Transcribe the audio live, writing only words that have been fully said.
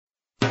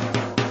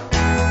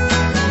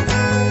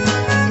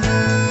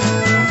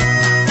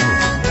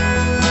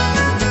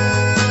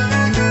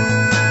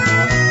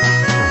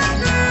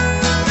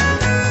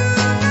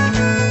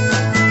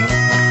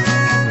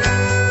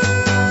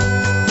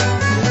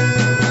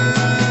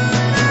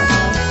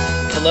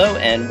Hello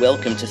and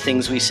welcome to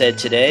Things We Said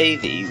Today,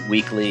 the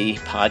weekly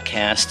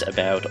podcast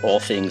about all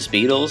things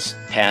Beatles,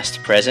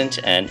 past, present,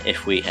 and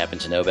if we happen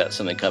to know about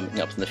something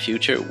coming up in the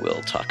future,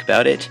 we'll talk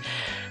about it.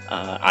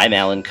 I'm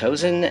Alan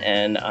Kozin,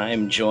 and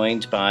I'm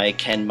joined by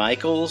Ken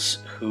Michaels,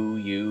 who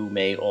you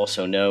may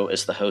also know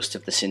as the host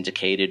of the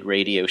syndicated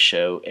radio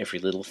show Every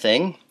Little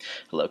Thing.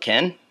 Hello,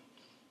 Ken.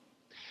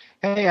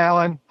 Hey,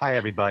 Alan. Hi,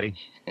 everybody.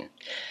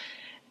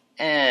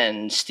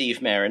 And Steve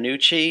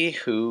Marinucci,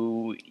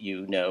 who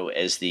you know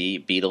as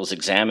the Beatles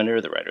Examiner,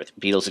 the writer of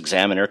the Beatles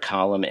Examiner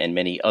column and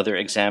many other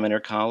Examiner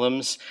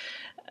columns.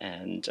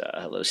 And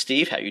hello,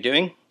 Steve. How you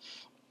doing?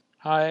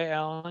 Hi,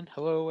 Alan.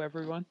 Hello,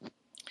 everyone.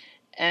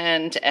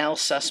 And Al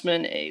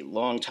Sussman, a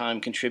longtime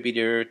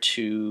contributor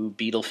to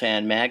Beatle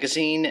Fan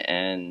Magazine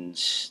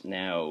and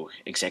now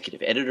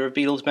executive editor of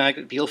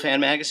Beatle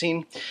Fan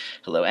Magazine.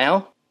 Hello,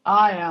 Al.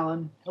 Hi,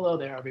 Alan. Hello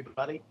there,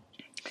 everybody.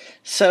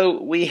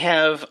 So we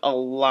have a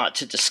lot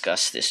to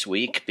discuss this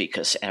week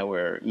because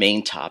our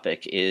main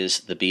topic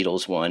is the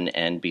Beatles 1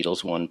 and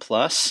Beatles 1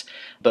 Plus.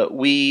 But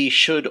we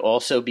should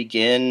also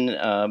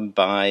begin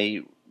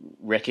by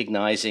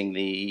recognizing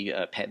the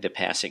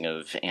passing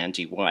of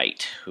Andy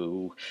White,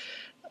 who,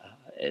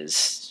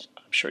 as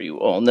I'm sure you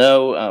all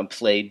know,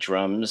 played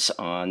drums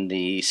on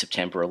the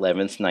September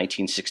 11th,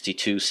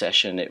 1962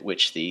 session at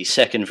which the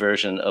second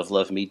version of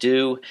Love Me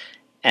Do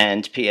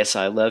and P.S.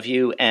 I Love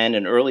You, and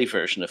an early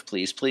version of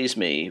Please Please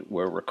Me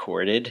were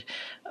recorded,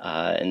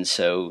 and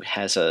so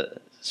has a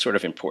sort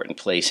of important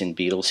place in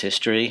Beatles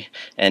history.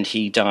 And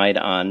he died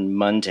on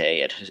Monday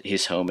at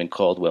his home in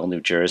Caldwell,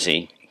 New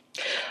Jersey.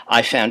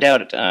 I found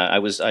out, I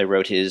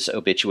wrote his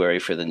obituary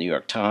for the New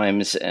York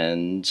Times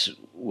and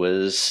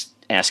was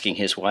asking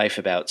his wife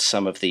about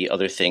some of the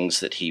other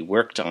things that he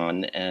worked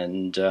on,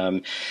 and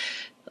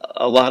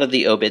a lot of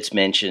the obits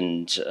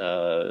mentioned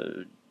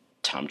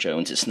Tom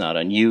Jones, It's Not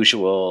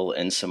Unusual,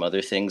 and some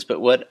other things.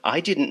 But what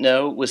I didn't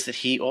know was that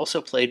he also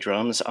played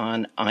drums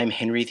on I'm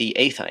Henry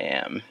VIII I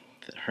Am,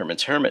 the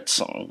Herman's Hermit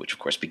song, which of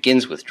course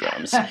begins with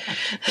drums.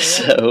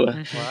 So,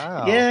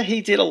 wow. Yeah,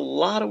 he did a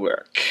lot of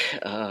work.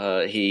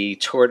 He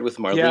toured with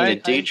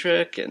Marlene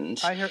Dietrich and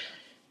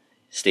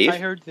Steve. I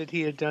heard that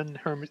he had done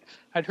Hermit.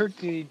 I'd heard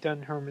that he'd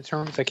done Herman's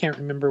Hermits. I can't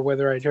remember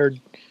whether I'd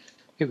heard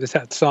it was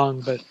that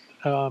song, but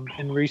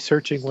in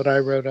researching what I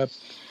wrote up,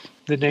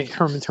 the name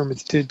Herman's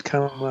Hermits did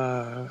come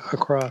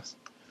across.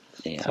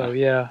 Yeah. So,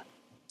 yeah.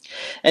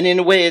 And in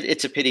a way,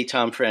 it's a pity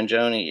Tom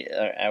Frangione,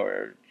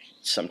 our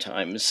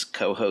sometimes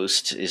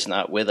co-host, is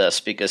not with us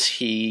because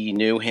he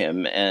knew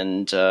him.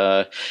 And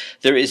there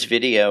is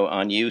video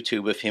on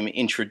YouTube of him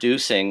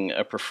introducing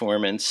a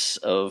performance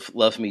of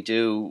Love Me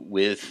Do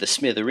with the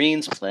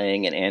Smithereens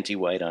playing and Andy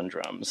White on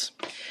drums.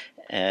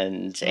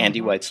 And Andy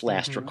White's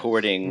last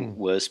recording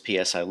was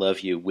P.S. I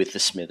Love You with the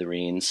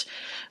Smithereens.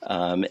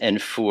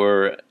 And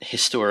for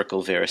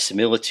historical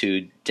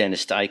verisimilitude,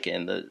 Dennis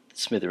Diken, the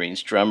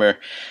Smithereens drummer,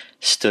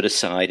 stood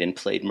aside and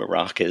played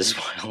maracas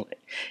while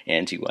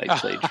Andy White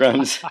played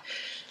drums.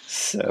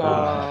 So,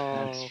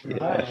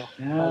 yeah.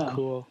 How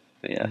cool.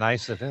 Yeah.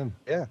 Nice of him.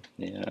 Yeah.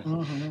 Yeah.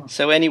 Mm-hmm.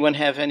 So anyone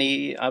have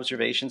any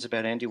observations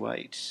about Andy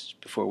White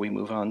before we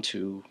move on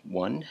to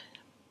one?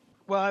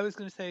 Well, I was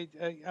going to say,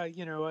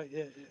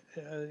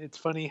 it's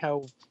funny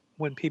how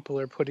when people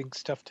are putting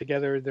stuff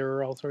together, there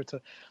are all sorts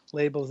of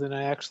labels, and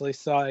I actually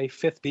saw a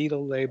Fifth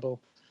Beatle label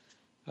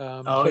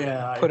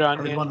put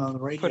on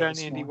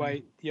Andy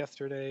White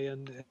yesterday,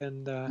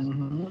 and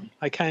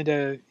I kind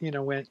of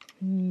went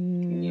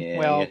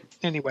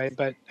anyway,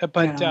 but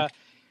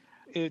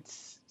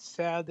it's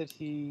sad that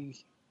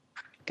he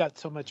got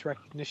so much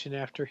recognition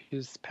after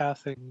his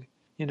passing,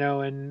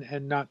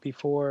 and not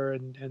before,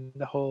 and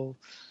the whole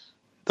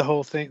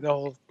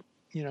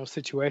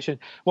situation.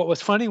 What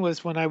was funny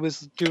was when I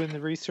was doing the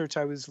research,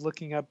 I was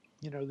looking up,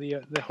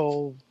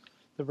 the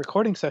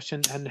recording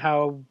session and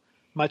how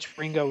much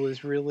Ringo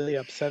was really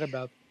upset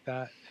about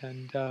that.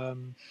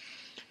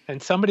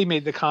 And somebody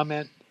made the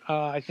comment,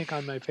 I think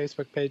on my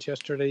Facebook page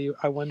yesterday,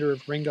 I wonder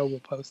if Ringo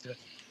will post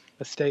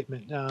a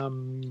statement.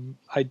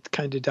 I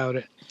kind of doubt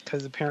it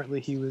because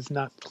apparently he was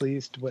not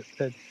pleased with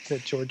that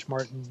George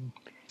Martin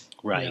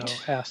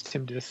asked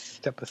him to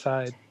step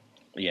aside.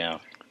 Yeah.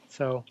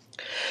 So,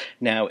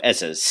 now,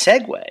 as a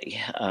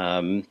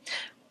segue,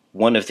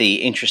 one of the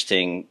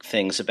interesting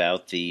things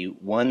about the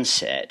one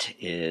set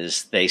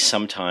is they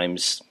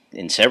sometimes,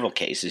 in several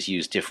cases,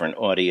 use different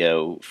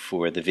audio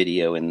for the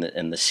video and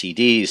the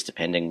CDs,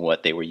 depending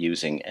what they were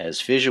using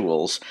as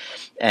visuals.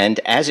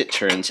 And as it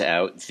turns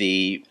out,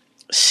 the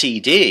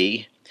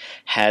CD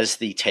has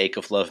the take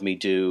of Love Me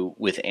Do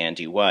with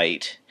Andy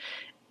White,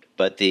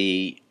 but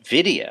the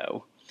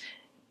video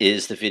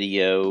has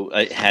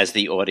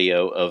the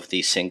audio of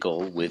the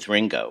single with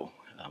Ringo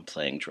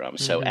playing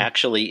drums. So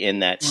actually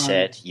in that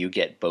set, you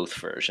get both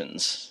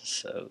versions.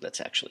 So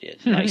that's actually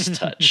a nice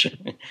touch.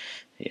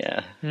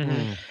 Yeah.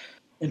 Mm-hmm.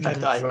 In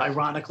fact,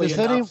 ironically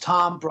enough,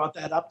 Tom brought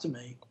that up to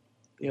me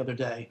the other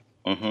day.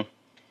 Mm-hmm.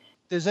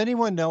 Does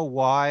anyone know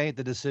why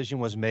the decision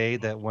was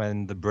made that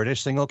when the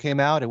British single came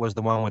out, it was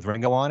the one with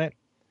Ringo on it?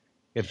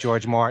 If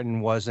George Martin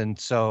wasn't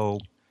so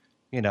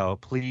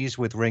pleased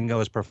with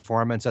Ringo's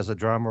performance as a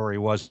drummer, or he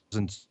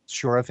wasn't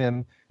sure of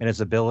him and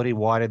his ability?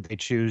 Why did they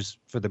choose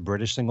for the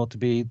British single to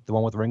be the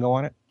one with Ringo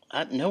on it?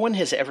 No one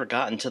has ever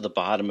gotten to the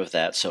bottom of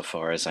that so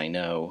far as I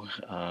know.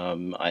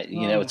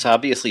 It's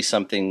obviously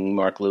something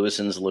Mark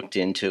Lewisohn's looked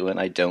into, and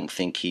I don't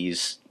think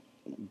he's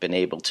been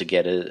able to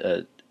get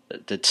a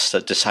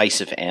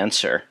decisive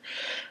answer.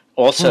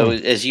 Also,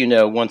 as you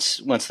know, once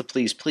the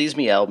Please Please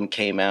Me album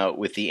came out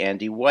with the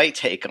Andy White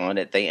take on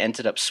it, they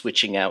ended up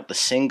switching out the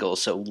single,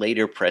 so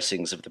later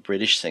pressings of the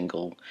British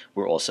single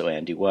were also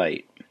Andy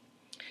White.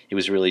 It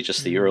was really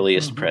just the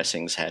earliest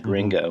pressings had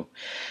Ringo.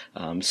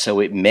 So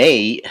it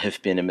may have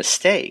been a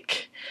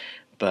mistake.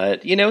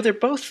 But, they're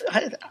both,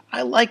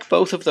 I like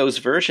both of those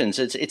versions.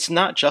 It's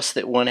not just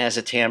that one has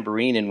a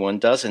tambourine and one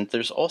doesn't.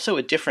 There's also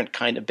a different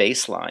kind of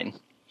bass line.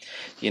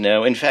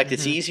 In fact,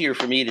 it's easier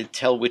for me to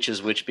tell which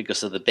is which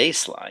because of the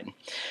bass line.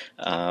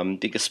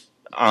 Because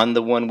on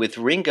the one with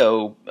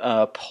Ringo,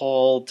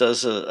 Paul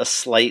does a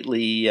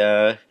slightly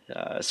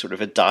sort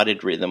of a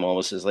dotted rhythm,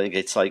 almost as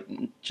it's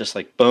just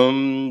like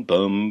boom,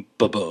 boom,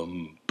 ba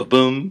boom, ba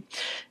boom,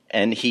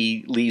 and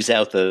he leaves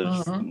out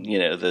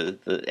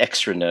the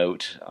extra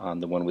note on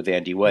the one with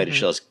Andy White. It's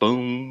just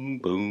boom,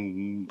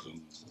 boom,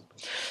 boom.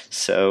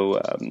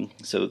 So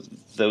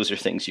those are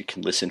things you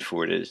can listen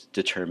for to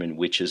determine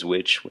which is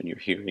which when you're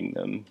hearing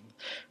them.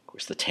 Of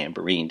course, the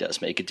tambourine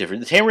does make a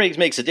difference. The tambourine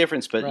makes a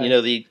difference, but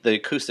the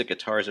acoustic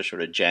guitars are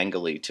sort of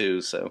jangly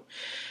too, so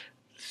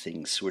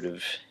things sort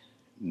of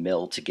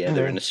meld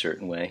together in a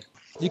certain way.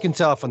 You can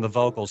tell from the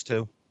vocals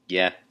too.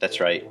 Yeah,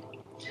 that's right.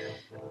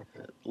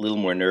 A little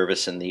more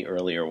nervous in the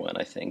earlier one,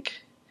 I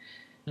think.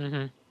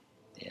 Yeah.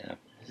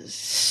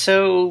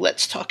 So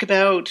let's talk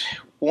about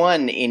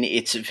one in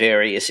its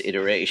various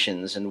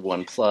iterations and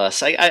One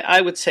Plus.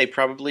 I would say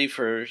probably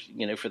for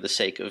the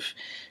sake of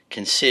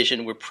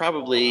concision, we're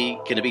probably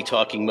going to be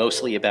talking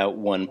mostly about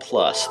One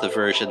Plus, the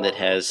version that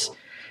has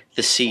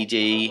the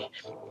CD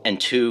and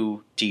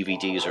 2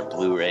 DVDs or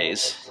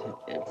Blu-rays,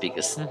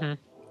 because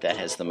that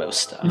has the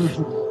most stuff.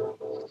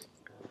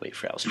 Wait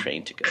for Al's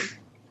train to go.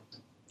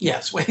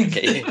 Yes,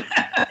 waiting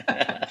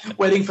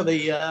for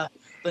the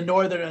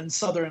northern and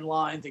southern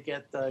line to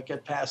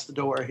get past the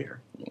door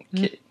here.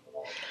 Okay.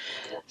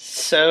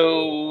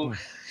 So,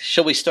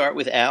 shall we start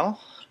with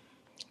Al?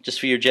 Just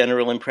for your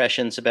general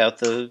impressions about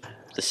the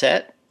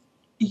set?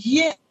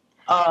 Yeah,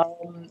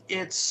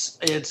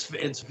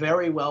 it's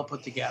very well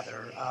put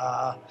together.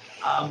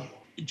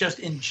 Just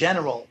in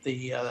general,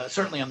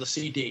 certainly on the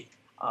CD,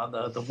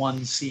 the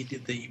one CD,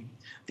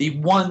 the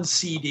one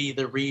CD,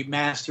 the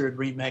remastered,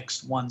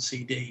 remixed one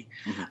CD.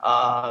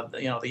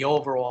 The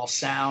overall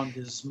sound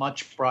is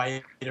much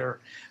brighter.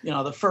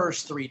 The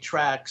first 3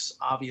 tracks,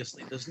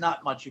 obviously, there's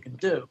not much you can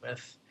do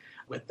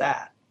with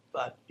that.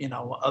 But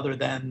other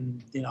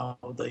than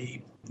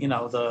the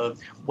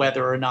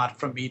whether or not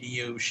From Me to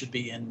You should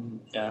be in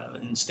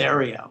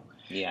stereo.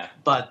 Yeah.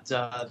 But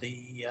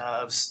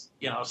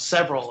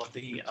several of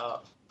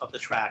the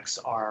tracks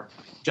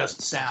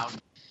just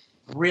sound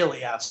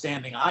really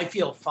outstanding. I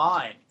Feel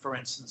Fine, for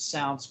instance,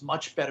 sounds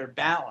much better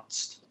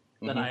balanced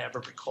than I ever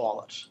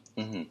recall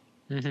it.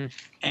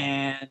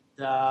 And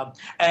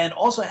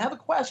also I have a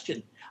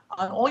question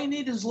on All You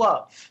Need Is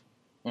Love.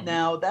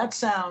 Now that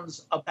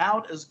sounds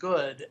about as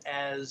good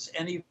as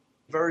any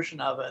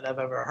version of it I've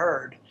ever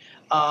heard.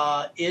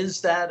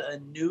 Is that a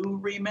new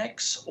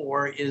remix,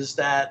 or is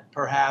that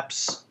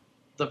perhaps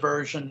the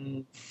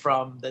version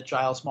that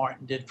Giles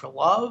Martin did for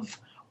Love,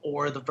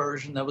 or the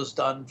version that was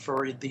done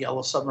for the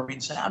Yellow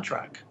Submarine song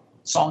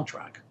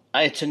track?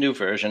 It's a new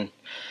version.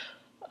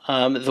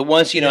 The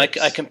ones, I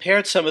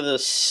compared some of the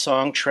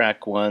song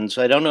track ones.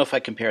 I don't know if I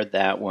compared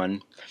that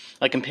one.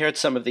 I compared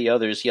some of the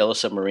others, Yellow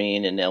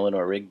Submarine and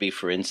Eleanor Rigby,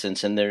 for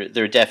instance, and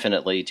they're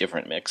definitely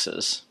different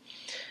mixes.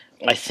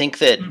 I think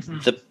that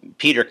the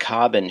Peter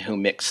Cobbin, who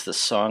mixed the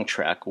song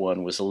track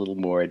one, was a little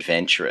more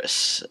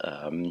adventurous,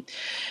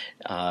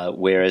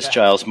 whereas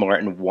Giles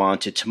Martin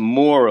wanted to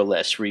more or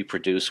less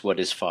reproduce what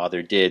his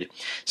father did.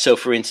 So,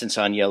 for instance,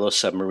 on Yellow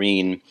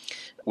Submarine,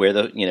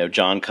 where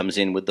John comes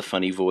in with the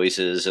funny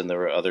voices, and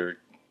there are other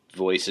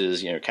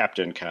voices,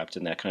 Captain,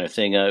 that kind of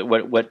thing.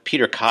 What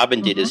Peter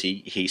Cobbin did is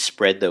he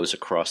spread those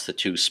across the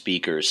 2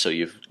 speakers, so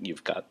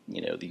you've got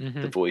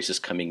the voices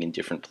coming in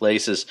different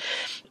places.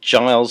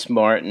 Giles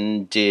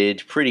Martin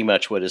did pretty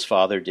much what his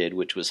father did,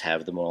 which was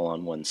have them all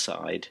on one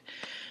side.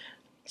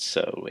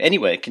 So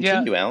anyway,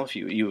 continue, Al. If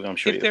you I'm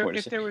sure you have more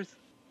to say.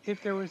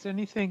 If there was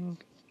anything,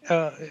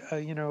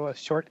 a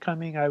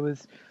shortcoming, I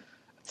was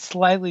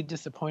slightly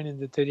disappointed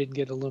that they didn't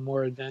get a little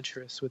more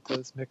adventurous with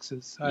those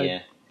mixes.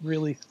 I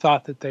really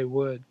thought that they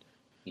would.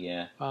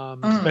 Yeah.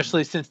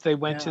 Especially since they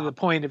went to the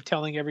point of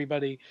telling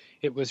everybody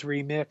it was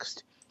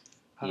remixed.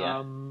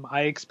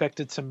 I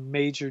expected some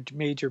major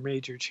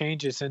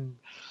changes, and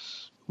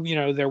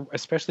there,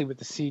 especially with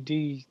the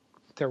CD,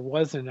 there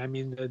wasn't. I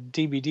mean, the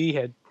DVD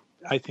had,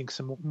 I think,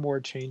 some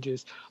more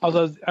changes.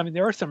 Although,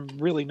 there are some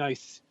really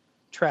nice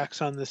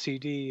tracks on the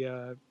CD.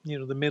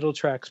 The middle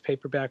tracks,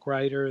 Paperback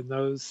Writer, and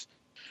those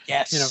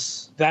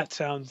Yes. that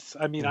sounds.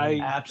 I mean, I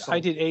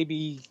Absolutely. did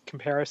A/B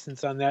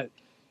comparisons on that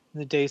in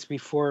the days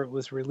before it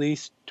was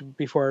released,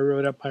 before I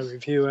wrote up my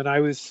review, and I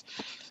was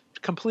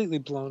completely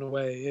blown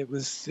away. It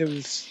was.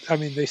 I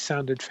mean, they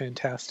sounded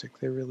fantastic.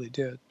 They really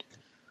did.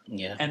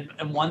 Yeah. And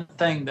one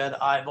thing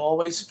that I've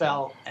always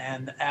felt,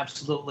 and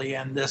absolutely,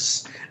 and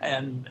this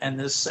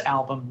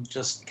album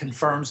just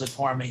confirms it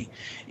for me,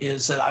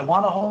 is that "I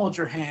Want to Hold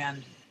Your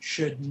Hand"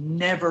 should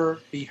never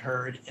be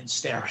heard in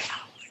stereo.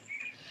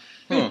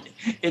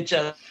 It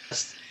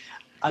just,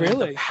 I mean,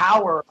 the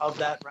power of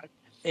that record.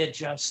 It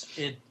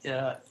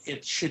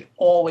should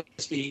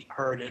always be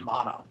heard in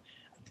mono.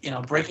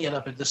 Breaking it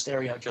up into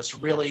stereo just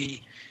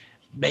really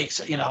makes,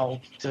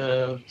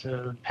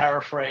 to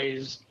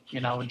paraphrase,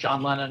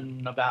 John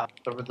Lennon about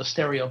the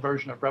stereo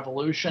version of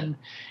Revolution,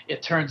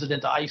 it turns it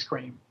into ice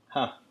cream.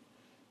 Huh.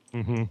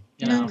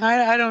 Mm-hmm.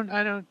 I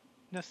don't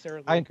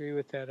necessarily agree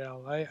with that,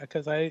 Al.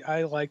 Because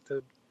I like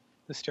the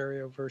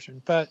stereo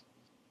version, but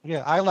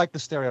yeah, I like the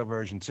stereo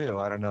version too.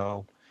 I don't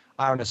know.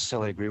 I don't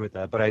necessarily agree with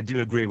that, but I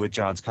do agree with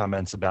John's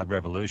comments about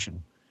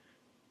Revolution.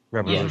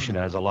 Revolution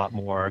has a lot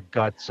more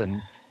guts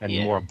and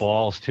more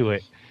balls to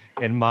it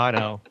in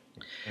mono.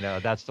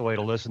 That's the way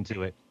to listen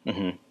to it.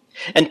 Mm-hmm.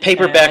 And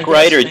Paperback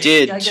Writer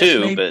did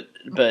too,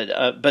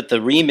 but the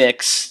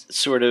remix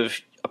sort of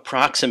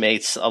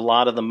approximates a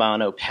lot of the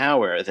mono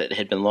power that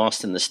had been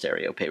lost in the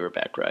stereo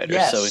Paperback Writer.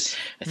 Yes. So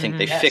I think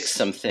they fixed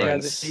some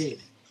things.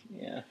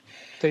 Yeah,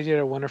 they did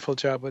a wonderful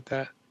job with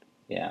that.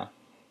 Yeah.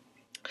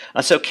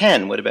 So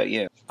Ken, what about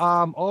you?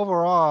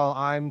 Overall,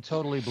 I'm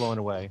totally blown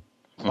away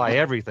by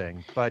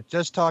everything. But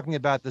just talking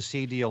about the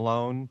CD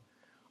alone,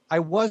 I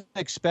wasn't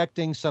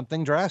expecting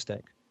something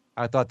drastic.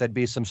 I thought there'd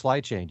be some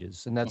slight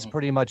changes, and that's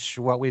pretty much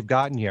what we've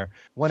gotten here.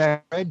 When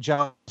I read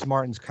John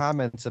Martin's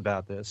comments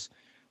about this,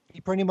 he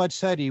pretty much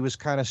said he was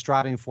kind of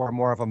striving for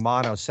more of a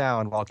mono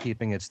sound while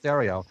keeping it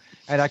stereo.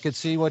 And I could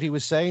see what he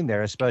was saying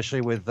there,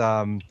 especially with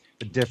the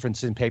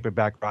difference in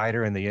Paperback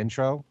Writer in the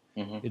intro.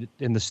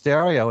 In the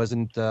stereo,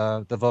 isn't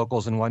the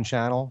vocals in one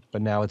channel,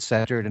 but now it's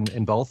centered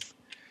in both.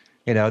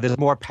 There's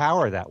more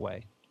power that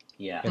way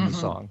in the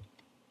song.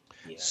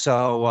 Yeah.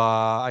 So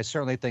I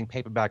certainly think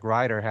Paperback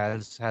Writer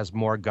has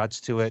more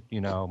guts to it,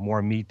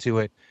 more meat to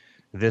it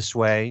this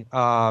way.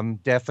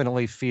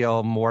 Definitely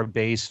feel more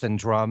bass and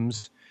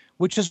drums,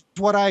 which is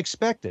what I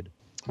expected.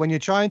 When you're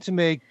trying to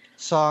make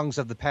songs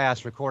of the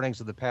past, recordings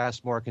of the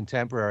past more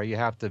contemporary, you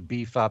have to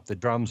beef up the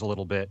drums a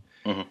little bit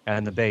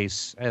and the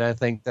bass. And I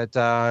think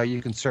that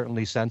you can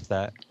certainly sense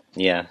that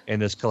in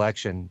this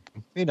collection.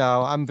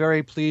 I'm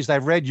very pleased.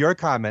 I've read your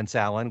comments,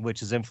 Alan, which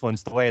has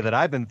influenced the way that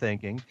I've been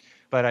thinking.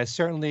 But I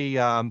certainly,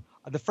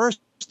 the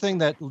first thing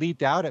that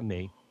leaped out at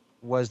me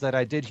was that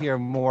I did hear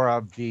more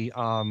of the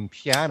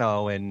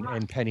piano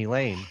in Penny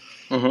Lane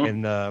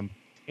in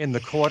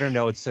the quarter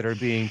notes that are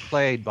being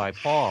played by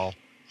Paul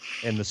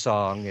in the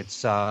song.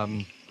 It's,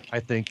 I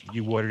think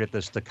you worded it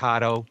the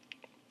staccato,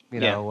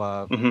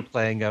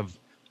 playing of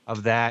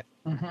that,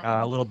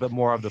 a little bit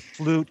more of the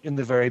flute in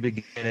the very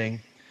beginning.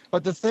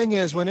 But the thing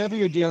is, whenever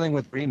you're dealing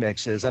with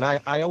remixes, and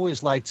I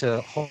always like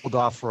to hold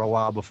off for a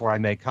while before I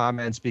make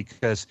comments,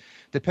 because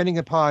depending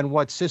upon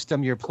what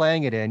system you're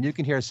playing it in, you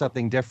can hear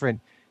something different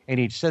in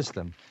each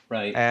system.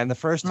 Right. And the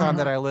first time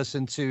that I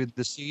listened to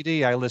the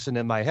CD, I listened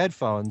in my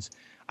headphones.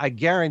 I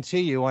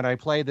guarantee you, when I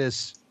play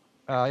this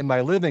in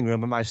my living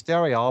room, in my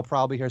stereo, I'll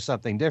probably hear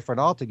something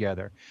different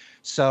altogether.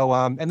 So,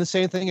 and the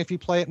same thing if you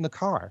play it in the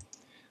car.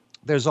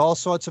 There's all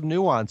sorts of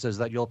nuances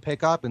that you'll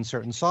pick up in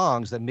certain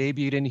songs that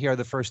maybe you didn't hear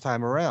the first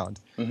time around.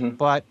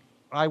 But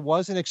I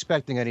wasn't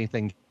expecting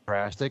anything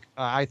drastic.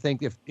 I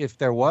think if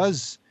there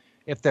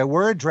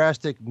were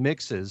drastic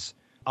mixes,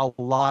 a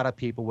lot of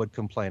people would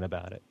complain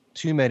about it.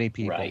 Too many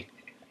people. Right.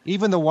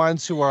 Even the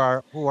ones who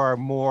are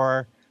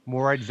more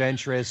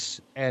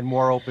adventurous and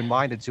more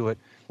open-minded to it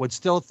would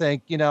still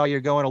think,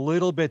 you're going a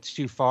little bit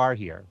too far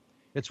here.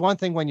 It's one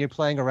thing when you're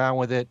playing around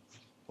with it,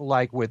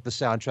 like with the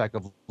soundtrack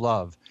of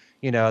Love.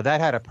 That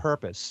had a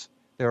purpose.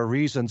 There are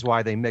reasons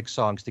why they mix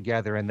songs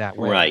together in that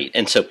way. Right,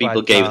 and so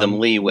people gave them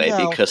leeway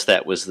because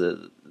that was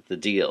the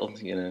deal,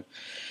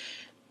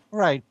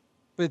 Right,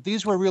 but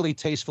these were really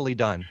tastefully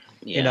done.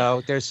 Yeah.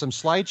 There's some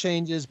slight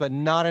changes, but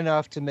not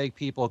enough to make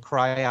people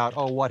cry out,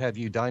 "Oh, what have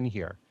you done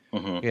here?"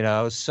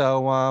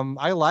 So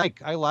I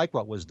like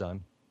what was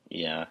done.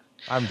 Yeah,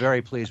 I'm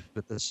very pleased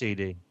with the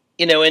CD.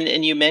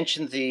 And you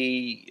mentioned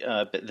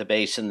the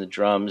bass and the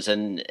drums,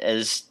 and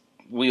as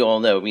we all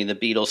know, the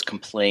Beatles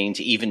complained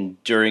even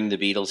during the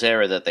Beatles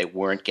era that they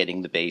weren't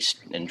getting the bass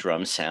and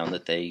drum sound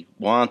that they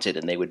wanted,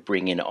 and they would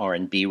bring in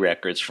R&B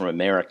records from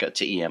America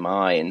to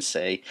EMI and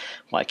say,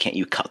 "Why can't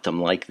you cut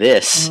them like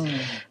this?"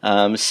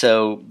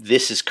 So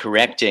this is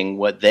correcting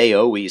what they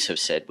always have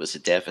said was a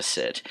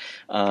deficit.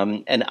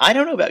 And I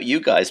don't know about you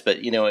guys,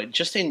 but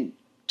just in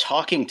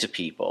talking to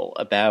people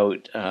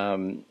about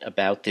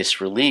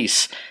this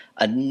release,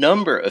 a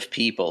number of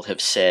people have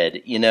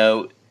said,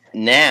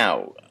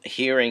 now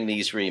hearing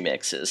these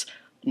remixes,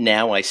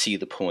 now I see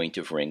the point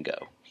of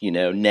Ringo.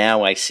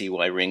 now I see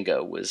why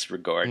Ringo was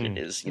regarded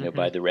as,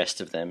 by the rest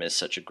of them as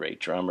such a great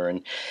drummer.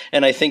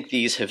 And I think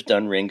these have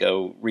done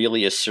Ringo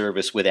really a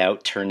service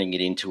without turning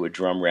it into a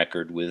drum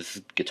record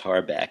with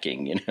guitar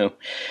backing,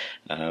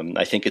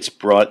 I think it's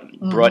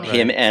brought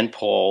him and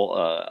Paul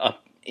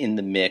up in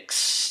the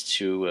mix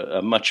to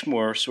a much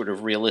more sort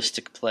of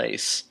realistic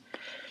place.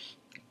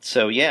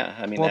 So yeah,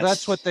 I mean,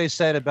 that's what they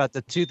said about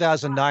the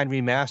 2009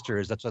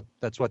 remasters.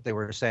 That's what they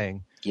were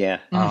saying. Yeah.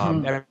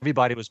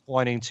 Everybody was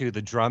pointing to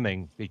the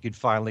drumming. You could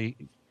finally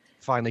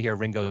hear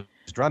Ringo's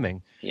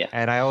drumming. Yeah.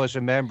 And I always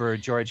remember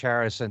George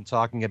Harrison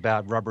talking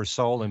about Rubber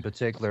Soul in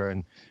particular,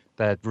 and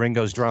that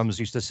Ringo's drums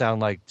used to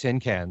sound like tin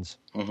cans.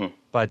 Mm-hmm.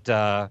 But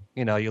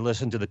you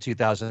listen to the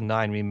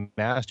 2009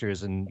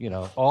 remasters, and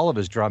all of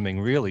his drumming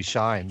really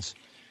shines.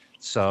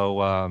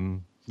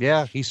 So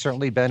he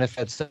certainly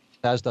benefits,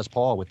 as does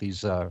Paul, with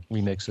these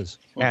remixes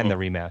and the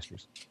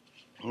remasters.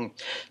 Mm-hmm.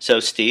 So,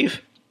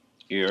 Steve,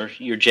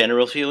 your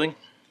general feeling?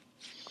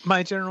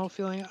 My general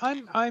feeling,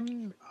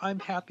 I'm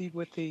happy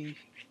with the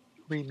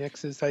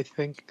remixes. I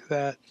think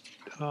that,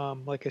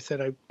 like I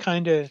said, I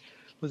kind of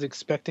was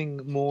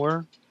expecting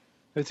more.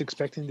 I was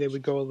expecting they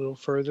would go a little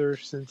further,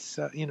 since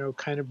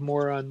kind of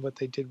more on what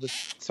they did with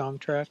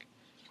Songtrack.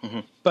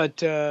 Mm-hmm. But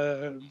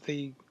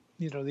the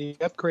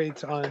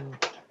upgrades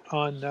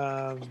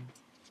on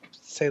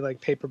say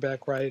like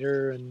Paperback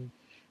Writer and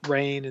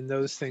Rain and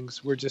those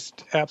things were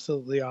just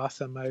absolutely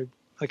awesome.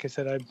 Like I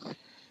said, I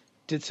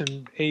did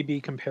some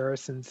A/B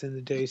comparisons in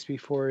the days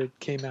before it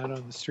came out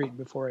on the street,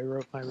 before I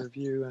wrote my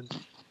review,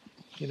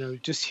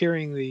 and just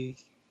hearing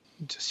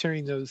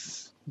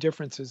those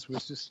differences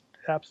was just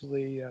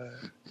absolutely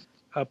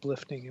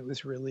uplifting. It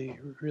was really,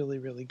 really,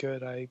 really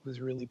good. I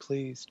was really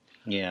pleased.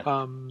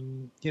 Yeah.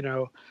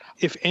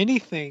 If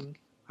anything,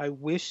 I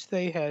wish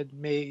they had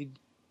made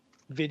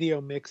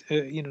video mix.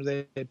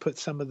 They had put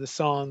some of the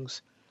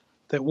songs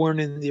that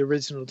weren't in the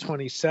original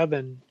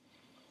 27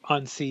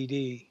 on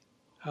CD.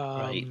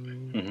 Right.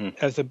 Mm-hmm.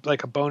 As a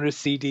bonus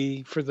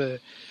CD for the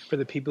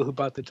people who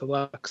bought the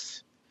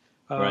deluxe.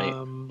 Right.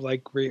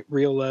 Like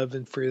Real Love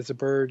and Free as a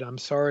Bird. I'm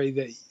sorry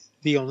that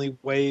the only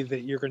way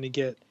that you're going to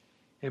get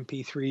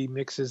MP3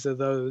 mixes of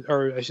those,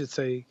 or I should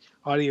say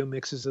audio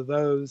mixes of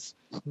those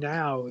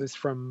now, is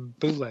from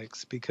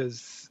bootlegs,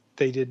 because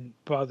they didn't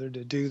bother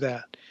to do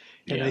that.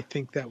 And Yeah. I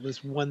think that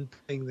was one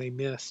thing they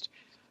missed.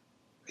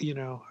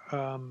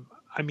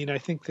 I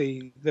think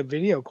the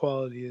video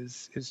quality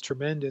is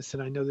tremendous,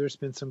 and I know there's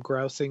been some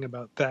grousing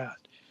about that,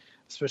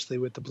 especially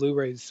with the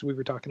Blu-rays. We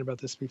were talking about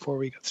this before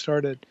we got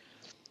started,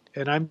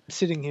 and I'm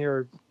sitting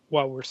here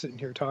while we're sitting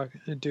here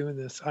talking and doing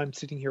this. I'm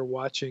sitting here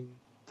watching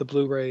the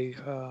Blu-ray,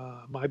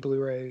 my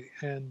Blu-ray,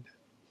 and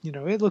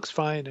it looks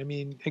fine. I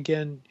mean,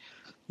 again,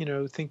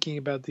 thinking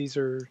about these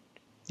are,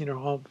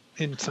 all,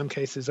 in some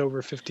cases,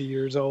 over 50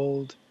 years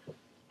old.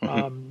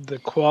 Mm-hmm. The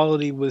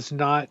quality was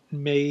not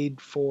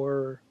made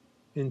for,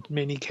 in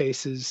many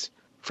cases,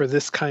 for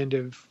this kind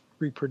of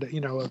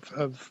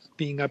of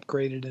being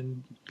upgraded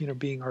and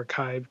being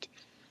archived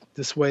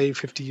this way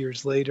 50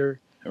 years later.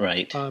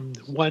 Right.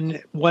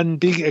 One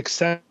big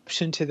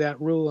exception to that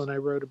rule, and I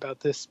wrote about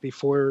this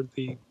before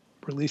the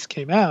release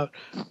came out,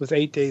 was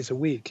 8 days a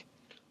week.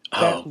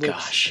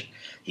 Gosh.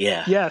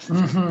 Yeah. Yes.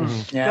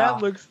 Mm-hmm. Yeah.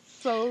 That looks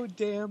so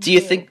damn Do you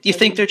good.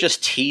 think they're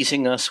just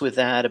teasing us with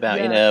that about,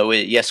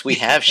 Yes. yes, we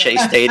have Shea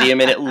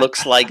Stadium and it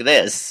looks like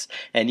this,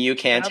 and you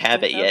can't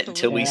have it yet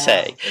until we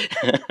say.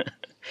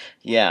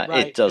 Yeah,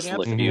 Right. it does And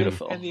look absolutely.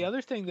 beautiful. And the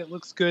other thing that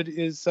looks good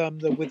is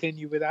the Within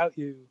You Without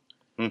You.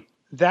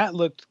 That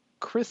looked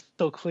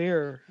crystal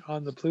clear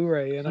on the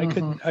Blu-ray, and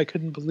I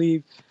couldn't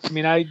believe. I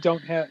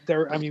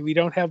mean, we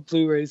don't have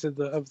Blu-rays of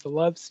the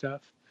Love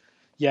stuff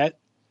yet,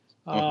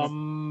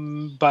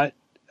 but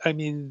I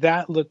mean,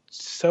 that looked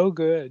so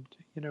good.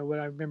 What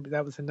I remember,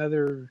 that was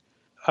another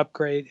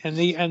upgrade, and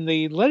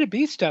the Let It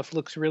Be stuff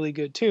looks really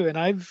good too. And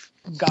I've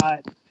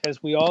got,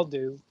 as we all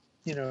do,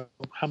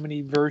 how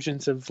many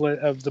versions of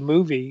the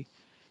movie,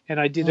 and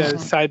I did a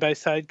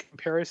side-by-side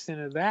comparison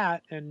of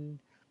that, and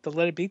the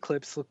Let It Be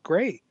clips look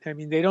great. I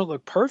mean, they don't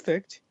look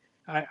perfect.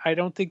 I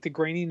don't think the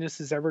graininess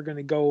is ever going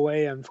to go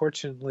away,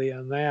 unfortunately,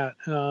 on that.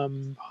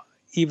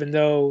 Even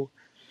though,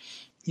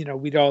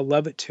 we'd all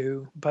love it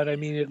to. But I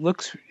mean, it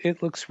looks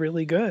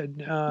really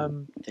good.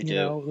 It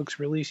looks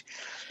really.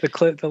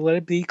 The Let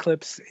It Be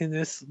clips in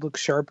this look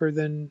sharper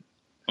than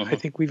I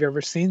think we've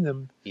ever seen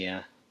them.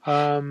 Yeah.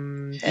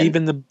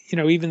 Even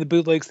the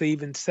bootlegs they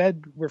even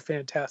said were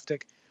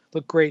fantastic.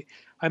 Look great.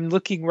 I'm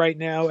looking right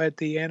now at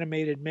the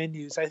animated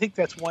menus. I think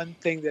that's one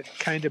thing that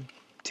kind of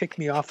ticked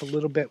me off a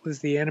little bit, was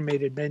the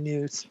animated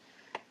menus,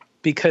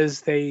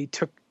 because they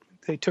took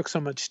so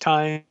much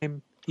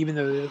time, even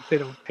though they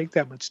don't take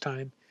that much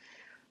time.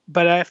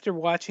 But after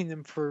watching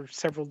them for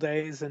several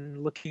days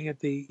and looking at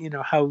the,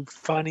 how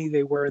funny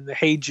they were in the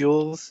Hey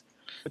Jules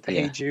with the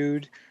Hey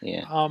Jude,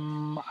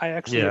 I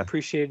actually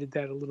appreciated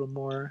that a little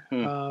more.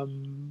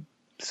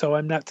 So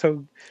I'm not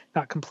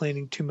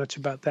complaining too much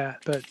about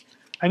that. But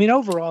I mean,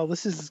 overall,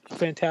 this is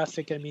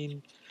fantastic. I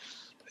mean,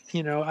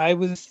 I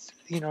was,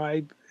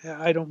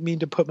 I don't mean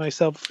to put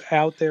myself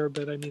out there,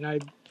 but I mean,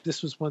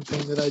 this was one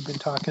thing that I'd been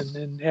talking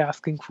and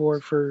asking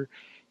for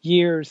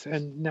years,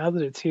 and now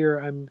that it's here,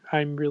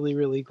 I'm really,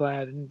 really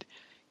glad. And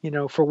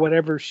for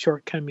whatever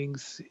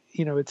shortcomings,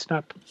 it's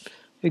not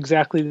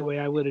exactly the way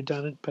I would have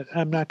done it, but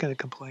I'm not going to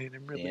complain.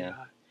 I'm really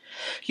not.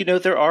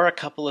 There are a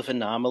couple of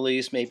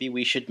anomalies maybe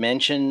we should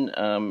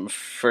mention.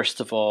 First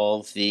of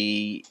all,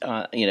 the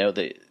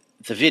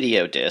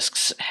video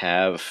discs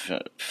have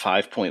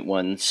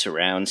 5.1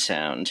 surround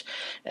sound,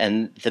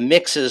 and the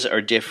mixes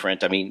are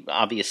different. I mean,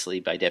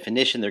 obviously, by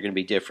definition, they're going to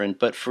be different.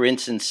 But for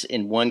instance,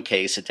 in one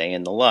case, A Day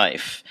in the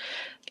Life,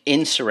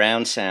 in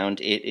surround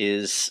sound, it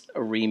is a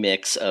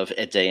remix of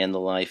A Day in the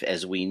Life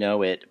as we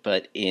know it,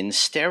 but in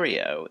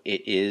stereo,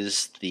 it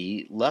is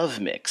the Love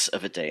mix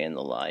of A Day in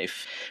the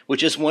Life,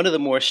 which is one of the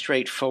more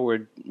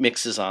straightforward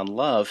mixes on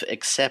Love,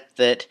 except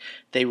that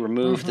they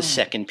remove the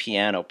second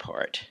piano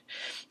part.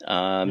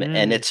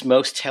 And it's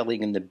most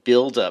telling in the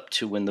build-up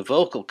to when the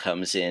vocal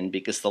comes in,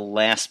 because the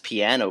last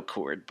piano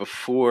chord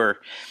before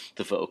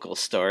the vocal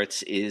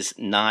starts is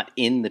not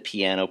in the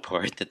piano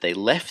part that they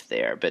left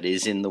there, but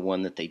is in the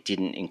one that they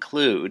didn't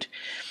include.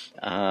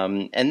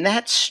 And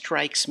that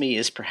strikes me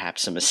as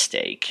perhaps a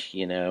mistake.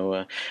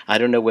 I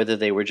don't know whether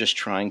they were just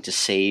trying to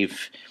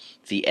save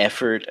the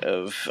effort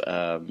of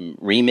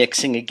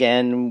remixing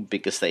again,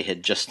 because they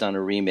had just done a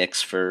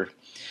remix for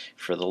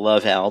the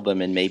Love album,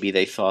 and maybe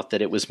they thought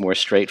that it was more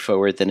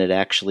straightforward than it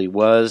actually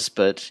was.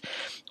 But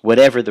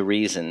whatever the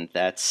reason,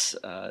 that's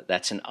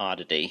an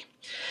oddity.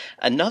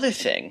 Another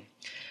thing,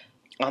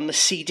 on the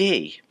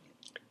CD,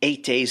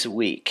 8 days a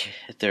week,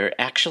 there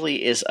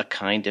actually is a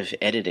kind of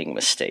editing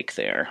mistake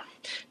there.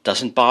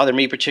 Doesn't bother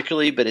me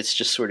particularly, but it's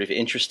just sort of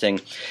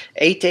interesting.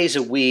 8 days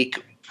a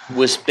week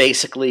was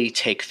basically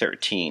take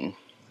 13,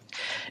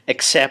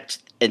 except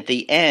at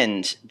the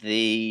end,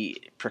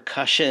 the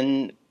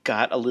percussion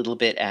got a little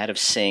bit out of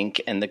sync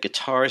and the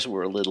guitars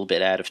were a little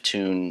bit out of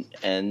tune,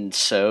 and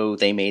so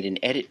they made an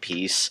edit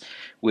piece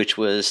which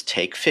was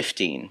take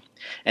 15,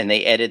 and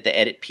they added the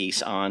edit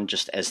piece on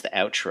just as the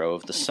outro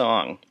of the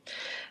song.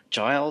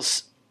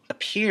 Giles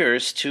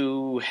appears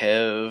to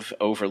have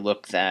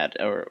overlooked that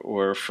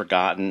or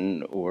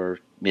forgotten or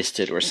missed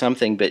it or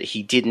something, but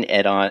he didn't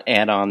add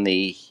on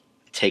the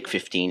take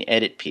 15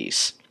 edit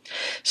piece.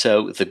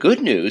 So the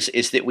good news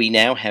is that we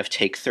now have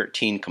take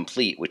 13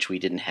 complete, which we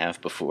didn't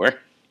have before.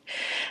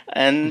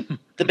 And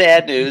the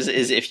bad news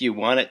is, if you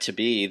want it to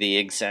be the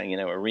exact, a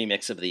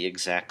remix of the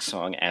exact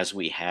song as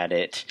we had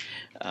it,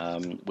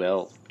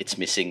 well, it's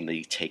missing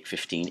the take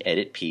 15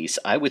 edit piece.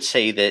 I would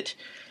say that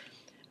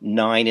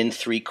 9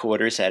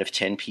 3/4 out of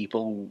 10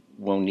 people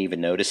won't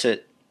even notice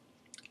it.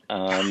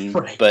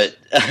 Right. But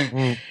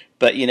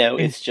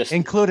it's just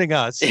including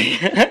us.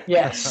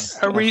 Yes.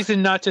 A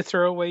reason not to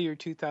throw away your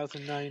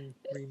 2009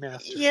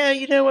 remaster. Yeah,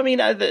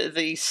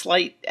 the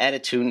slight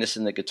out-of-tuneness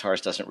in the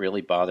guitars doesn't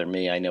really bother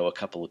me. I know a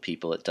couple of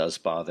people it does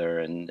bother,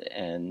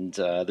 and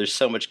there's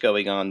so much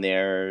going on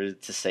there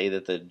to say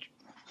that the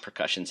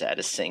percussion's out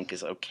of sync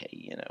is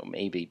okay,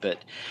 maybe. But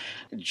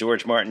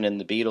George Martin and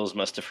the Beatles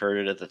must have heard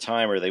it at the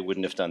time, or they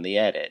wouldn't have done the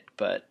edit.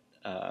 But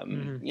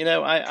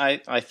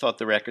I thought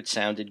the record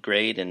sounded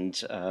great,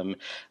 and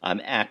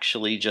I'm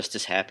actually just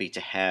as happy to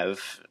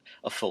have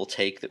a full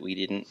take that we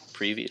didn't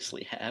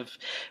previously have.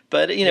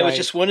 But, Right. It's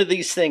just one of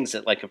these things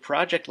that, like, a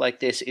project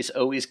like this is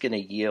always going to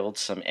yield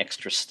some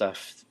extra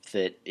stuff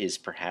that is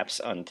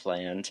perhaps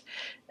unplanned,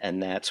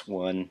 and that's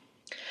one.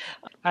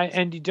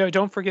 And you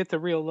don't forget the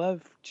Real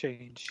Love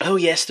change. Oh,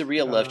 yes, the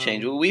Real Love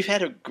change. Well, we've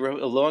had a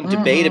long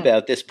debate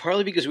about this,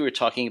 partly because we were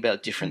talking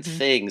about different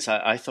things.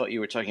 I thought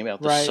you were talking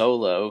about the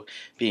solo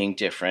being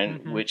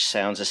different, which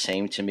sounds the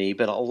same to me,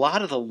 but a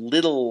lot of the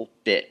little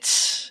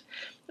bits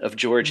of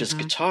George's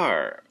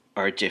guitar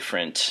are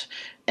different.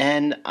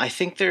 And I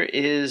think there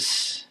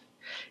is,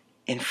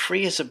 in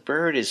Free as a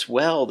Bird as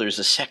well, there's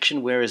a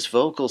section where his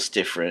vocal's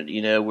different,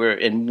 where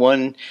in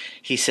one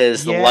he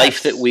says the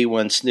life that we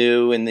once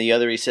knew, and the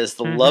other he says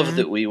the love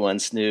that we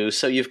once knew.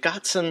 So you've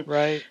got some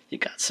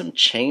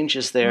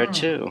changes there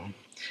too.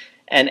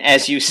 And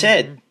as you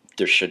said,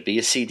 there should be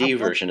a CD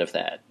version of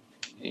that,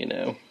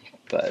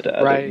 but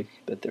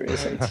there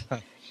isn't.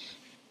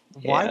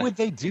 Why would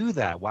they do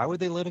that? Why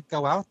would they let it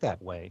go out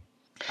that way?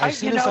 As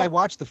soon as I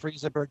watched the Free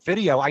as a Bird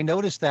video, I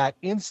noticed that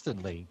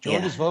instantly.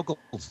 George's vocal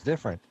is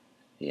different.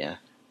 Yeah.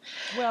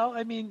 Well,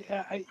 I mean,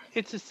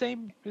 it's the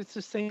same. It's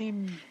the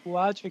same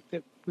logic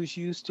that was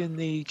used in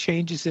the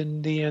changes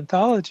in the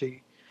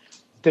anthology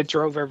that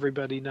drove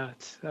everybody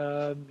nuts.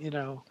 And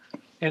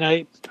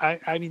I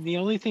mean, the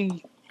only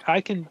thing I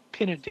can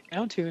pin it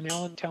down to, and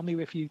Alan, tell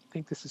me if you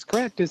think this is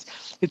correct, is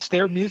it's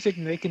their music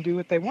and they can do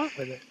what they want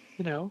with it.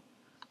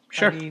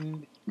 Sure. I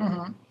mean,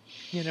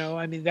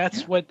 I mean,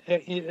 that's what.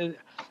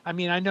 I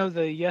mean, I know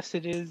the Yes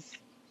It Is.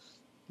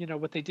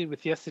 What they did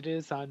with Yes It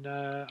Is on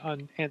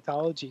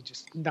Anthology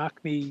just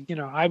knocked me.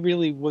 I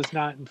really was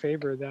not in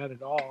favor of that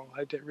at all.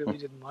 I really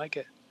didn't like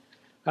it.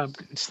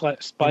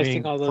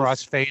 Splicing all those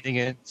crossfading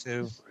it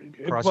to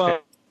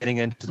getting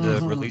into the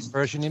release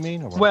version, you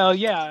mean? Or what? Well,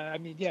 yeah, I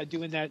mean, yeah,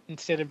 doing that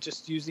instead of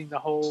just using the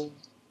whole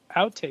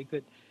outtake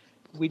that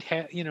we'd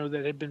had,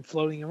 that had been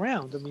floating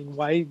around. I mean,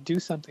 why do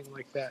something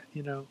like that,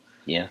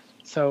 Yeah.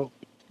 So,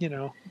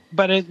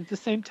 but at the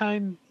same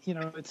time,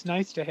 it's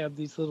nice to have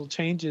these little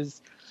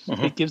changes.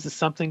 It gives us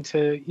something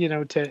to,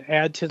 to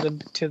add to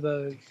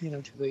the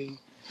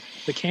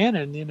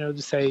canon,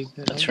 to say,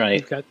 That's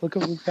right. Look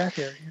what we've got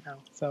here,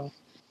 so.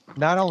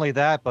 Not only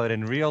that, but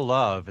in Real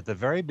Love, at the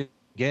very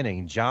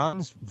beginning,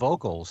 John's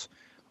vocals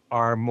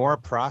are more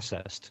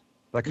processed.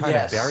 They're kind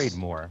of buried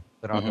more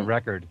than on the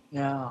record.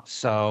 Yeah.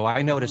 So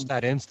I noticed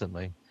that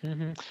instantly.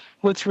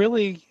 What's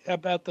really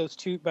about those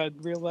two, about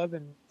Real Love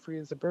and Free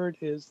as a Bird,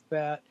 is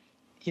that,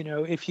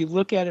 if you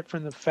look at it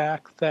from the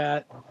fact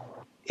that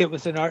it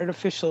was an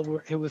artificial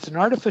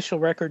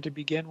record to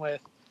begin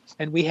with,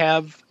 and we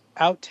have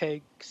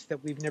outtakes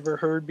that we've never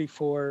heard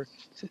before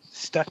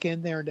stuck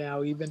in there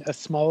now, even as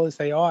small as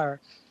they are,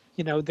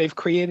 they've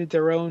created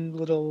their own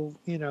little,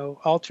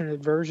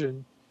 alternate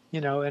version,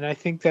 and I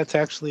think that's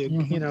actually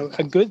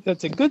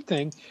that's a good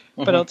thing.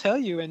 But I'll tell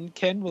you, and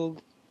Ken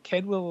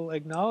will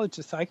acknowledge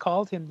this. I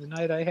called him the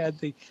night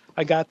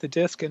I got the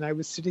disc, and I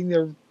was sitting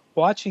there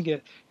watching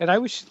it, and I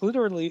was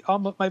literally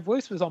my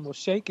voice was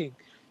almost shaking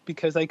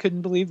because I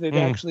couldn't believe they'd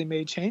actually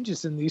made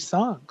changes in these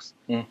songs,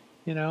 and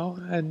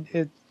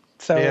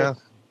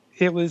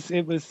it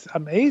was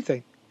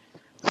amazing.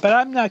 But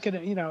I'm not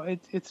gonna,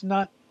 it's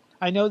not.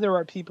 I know there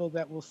are people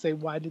that will say,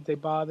 "Why did they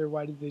bother?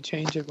 Why did they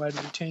change it? Why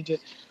did they change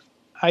it?"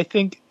 I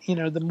think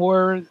the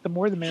more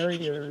the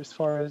merrier. As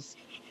far as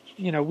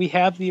we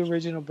have the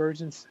original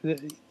versions.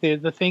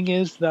 The thing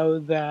is, though,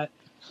 that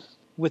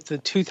with the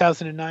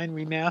 2009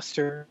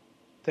 remaster,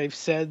 they've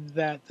said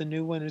that the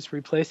new one is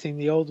replacing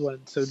the old one.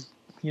 So,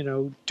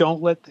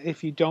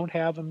 if you don't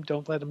have them,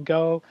 don't let them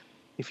go.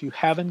 If you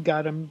haven't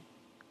got them,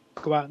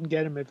 go out and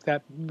get them if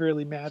that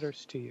really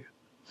matters to you.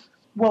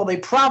 Well,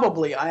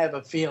 I have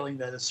a feeling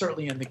that it's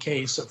certainly in the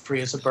case of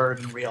Free as a Bird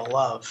and Real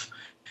Love,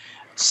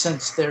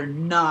 since they're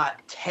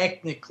not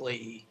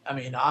technically, I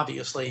mean,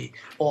 obviously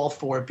all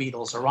four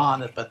Beatles are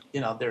on it, but,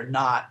 they're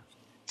not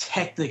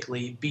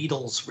technically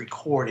Beatles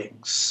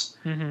recordings.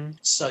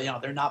 So,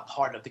 they're not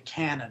part of the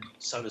canon,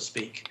 so to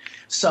speak.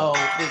 So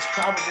there's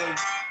probably...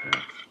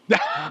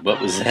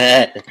 What was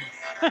that?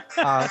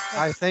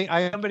 I think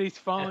somebody's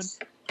phone. Yes.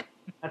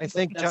 That's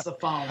the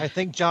phone. I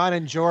think John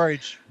and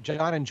George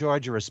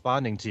are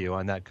responding to you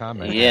on that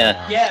comment.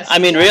 Yeah. Yes. I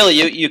mean, really,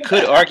 you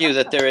could argue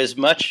that there is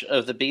much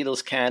of the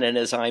Beatles canon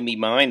as I Me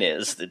Mine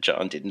is that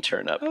John didn't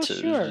turn up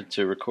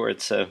to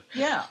record. So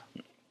yeah.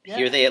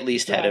 Here they at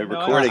least had a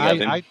recording of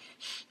him.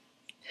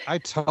 I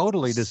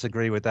totally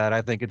disagree with that.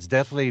 I think it's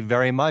definitely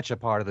very much a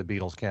part of the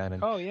Beatles canon.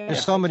 Oh yeah.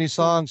 There's so many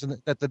songs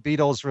that the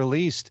Beatles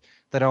released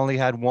that only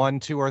had 1,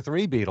 2, or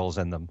 3 Beatles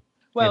in them.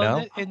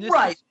 Well,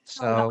 right.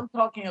 So I'm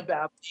talking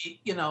about the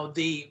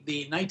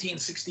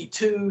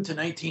 1962 to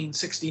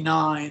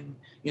 1969,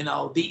 the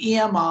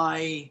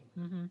EMI,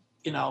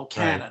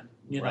 canon.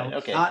 Right,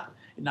 okay.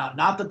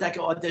 Not the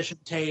Decca audition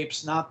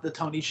tapes, not the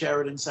Tony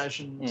Sheridan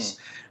sessions,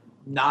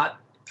 not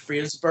Free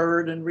as a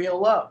Bird and Real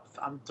Love.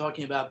 I'm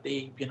talking about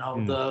the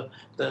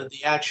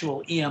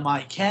actual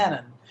EMI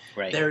canon.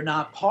 Right. They're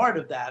not part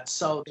of that,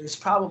 so there's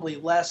probably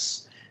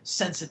less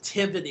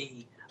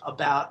sensitivity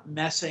about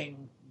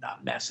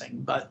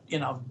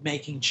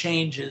making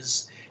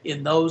changes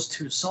in those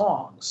two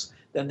songs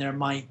than there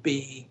might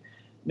be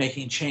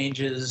making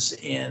changes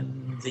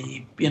in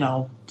the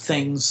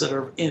things that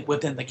are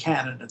within the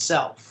canon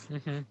itself.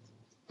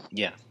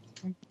 Yeah.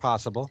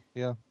 Possible.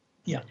 Yeah.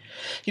 Yeah.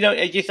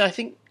 I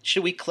think,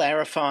 should we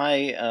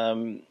clarify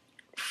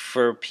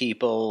for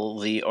people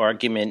the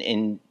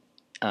argument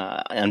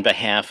on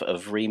behalf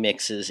of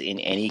remixes in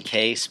any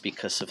case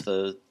because of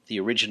the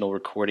original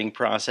recording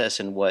process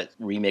and what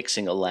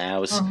remixing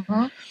allows?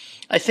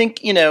 I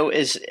think,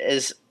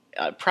 as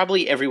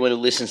probably everyone who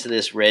listens to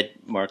this read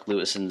Mark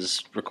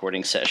Lewison's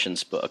Recording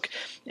Sessions book.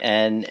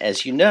 And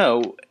as you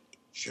know,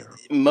 sure,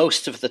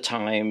 most of the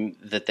time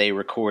that they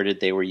recorded,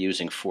 they were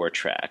using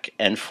 4-track.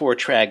 And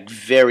 4-track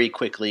very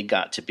quickly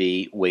got to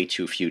be way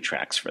too few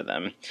tracks for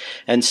them.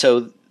 And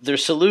so their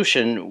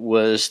solution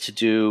was to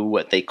do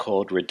what they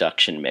called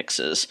reduction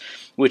mixes,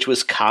 which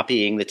was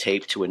copying the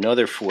tape to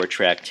another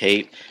 4-track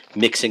tape,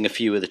 mixing a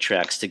few of the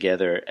tracks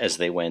together as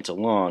they went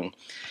along.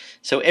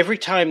 So every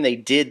time they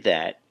did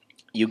that,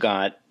 you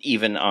got,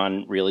 even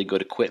on really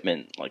good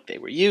equipment like they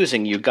were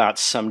using, you got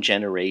some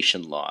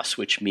generation loss,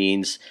 which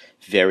means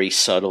very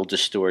subtle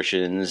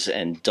distortions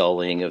and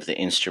dulling of the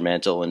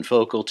instrumental and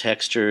vocal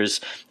textures,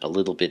 a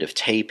little bit of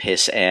tape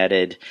hiss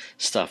added,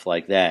 stuff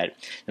like that.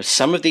 Now,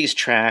 some of these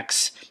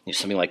tracks,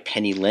 something like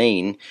Penny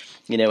Lane,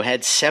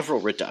 had several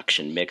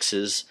reduction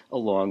mixes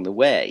along the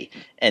way.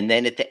 And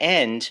then at the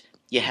end,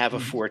 you have a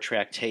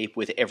 4-track tape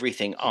with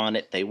everything on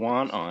it they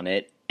want on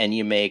it, and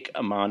you make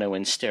a mono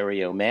and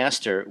stereo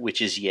master,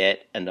 which is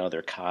yet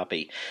another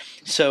copy.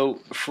 So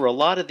for a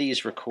lot of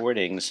these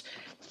recordings,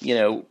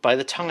 by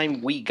the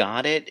time we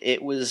got it,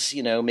 it was,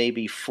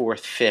 maybe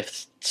fourth,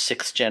 fifth,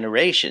 sixth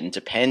generation,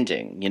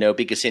 depending,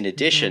 because in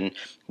addition,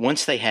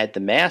 once they had the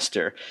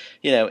master,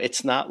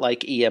 it's not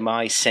like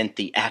EMI sent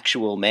the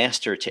actual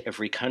master to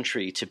every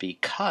country to be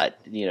cut.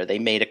 They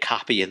made a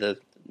copy of the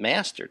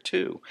master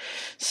too.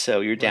 So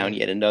you're down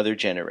yet another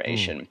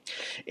generation.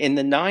 In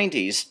the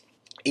 90s,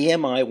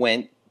 EMI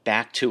went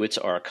back to its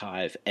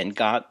archive and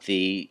got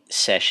the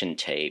session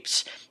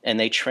tapes, and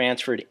they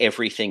transferred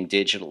everything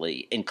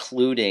digitally,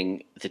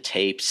 including the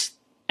tapes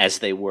as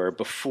they were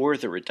before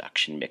the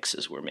reduction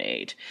mixes were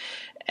made.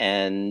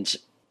 And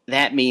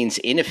that means,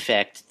 in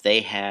effect,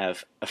 they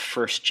have a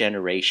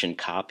first-generation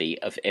copy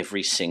of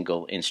every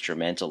single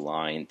instrumental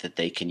line that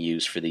they can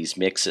use for these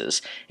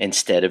mixes,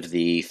 instead of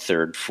the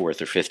third,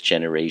 fourth, or fifth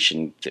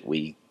generation that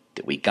we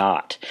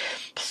got.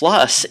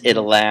 Plus, it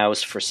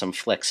allows for some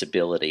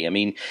flexibility. I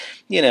mean,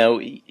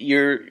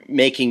 you're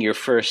making your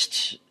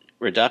first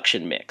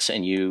reduction mix,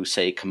 and you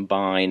say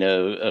combine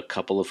a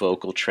couple of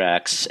vocal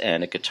tracks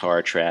and a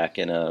guitar track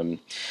and and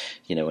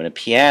a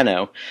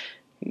piano.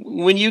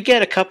 When you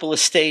get a couple of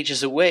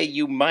stages away,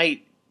 you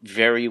might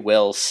very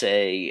well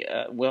say,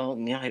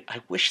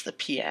 I wish the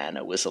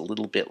piano was a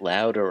little bit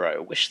louder, or I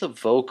wish the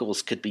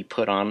vocals could be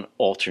put on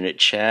alternate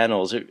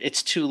channels.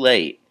 It's too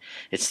late.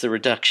 It's the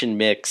reduction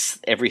mix.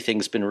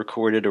 Everything's been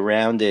recorded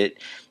around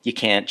it. You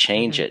can't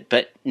change it.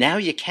 But now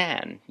you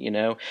can,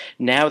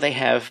 Now they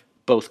have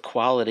both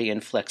quality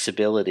and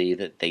flexibility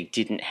that they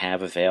didn't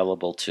have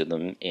available to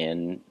them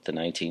in the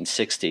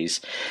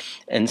 1960s.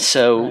 And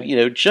so,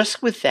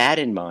 just with that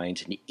in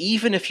mind, and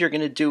even if you're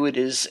going to do it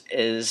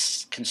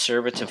as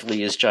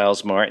conservatively as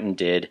Giles Martin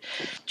did,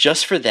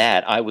 just for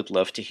that, I would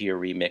love to hear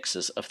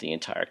remixes of the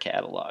entire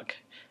catalog.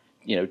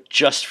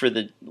 Just for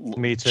the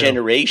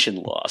generation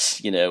loss,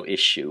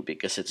 issue,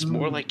 because it's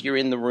more like you're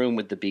in the room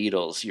with the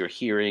Beatles. You're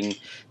hearing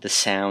the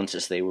sounds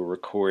as they were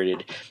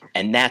recorded,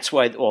 and that's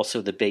why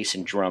also the bass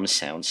and drums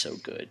sound so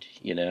good,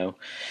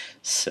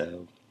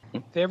 So,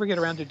 if they ever get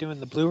around to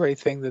doing the Blu-ray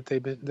thing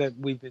that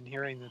we've been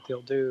hearing that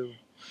they'll do,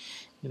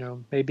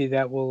 maybe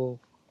that will,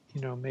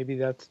 maybe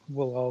that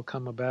will all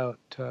come about.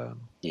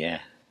 Yeah.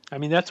 I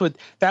mean, that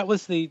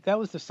was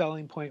the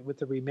selling point with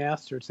the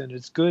remasters, and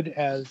as good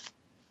as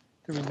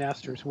the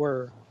remasters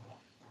were,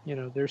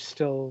 there's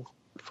still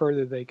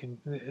further they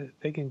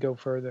can go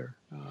further.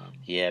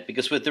 Yeah,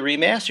 because with the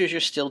remasters,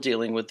 you're still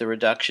dealing with the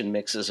reduction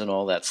mixes and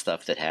all that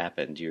stuff that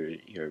happened.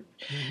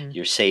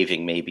 You're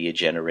saving maybe a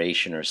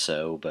generation or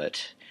so,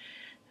 but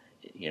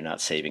you're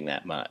not saving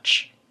that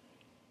much.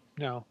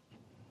 No.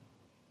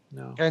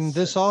 And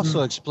this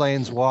also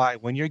explains why,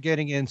 when you're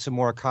getting into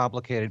more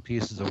complicated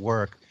pieces of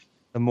work,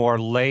 the more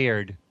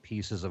layered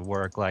pieces of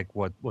work, like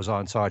what was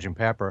on Sgt.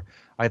 Pepper,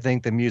 I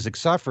think the music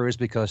suffers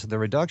because of the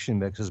reduction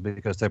mixes,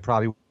 because there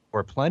probably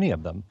were plenty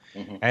of them.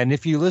 And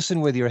if you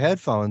listen with your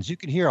headphones, you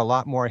can hear a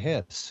lot more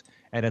hits,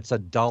 and it's a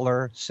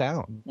duller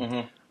sound.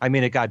 I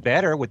mean, it got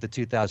better with the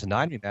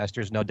 2009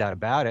 remasters, no doubt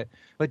about it,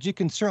 but you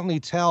can certainly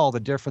tell the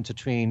difference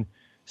between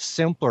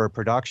simpler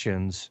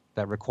productions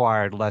that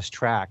required less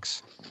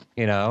tracks,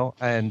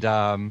 and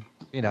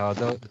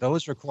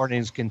those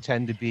recordings can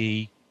tend to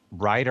be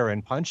brighter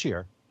and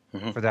punchier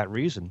for that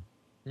reason.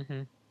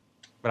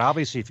 But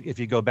obviously, if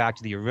you go back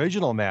to the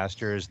original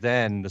masters,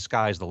 then the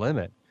sky's the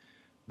limit.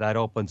 That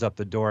opens up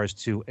the doors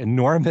to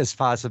enormous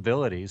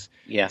possibilities.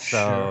 Yeah.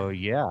 So,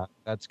 yeah,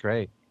 that's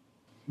great.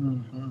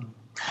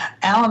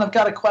 Alan, I've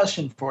got a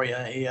question for you.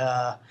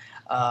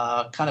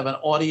 Kind of an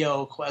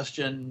audio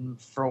question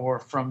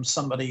from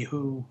somebody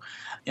who,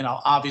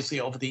 obviously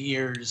over the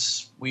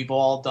years, we've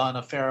all done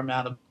a fair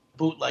amount of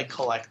bootleg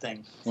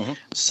collecting.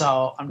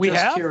 So I'm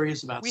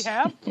curious about. We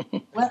have?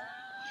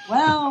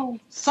 Well,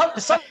 some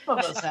of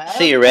us have.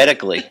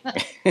 Theoretically.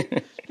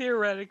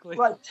 Theoretically.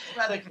 Right,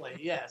 theoretically,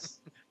 yes.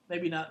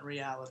 Maybe not in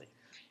reality.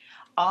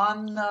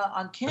 On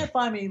Can't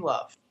Buy Me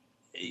Love,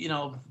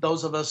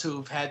 those of us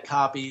who've had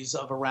copies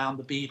of Around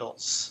the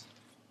Beatles,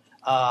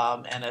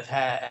 and have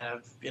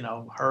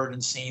heard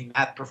and seen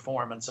that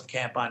performance of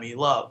Can't Buy Me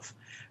Love,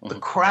 the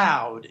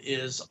crowd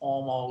is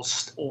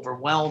almost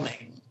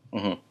overwhelming,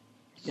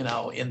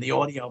 in the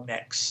audio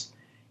mix.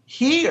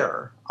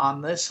 Here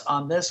on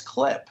this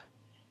clip,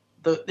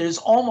 there's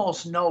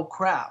almost no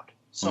crowd.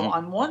 So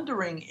I'm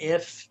wondering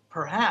if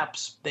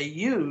perhaps they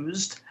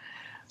used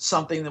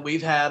something that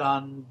we've had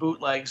on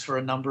bootlegs for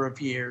a number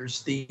of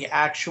years, the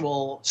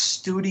actual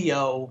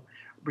studio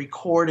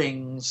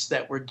recordings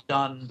that were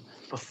done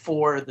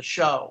before the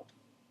show.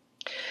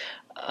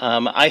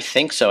 I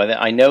think so.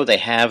 I know they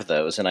have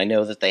those, and I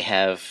know that they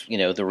have,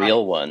 the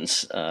real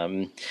ones.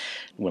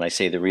 When I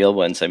say the real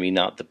ones, I mean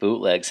not the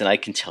bootlegs, and I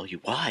can tell you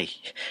why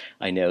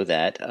I know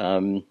that.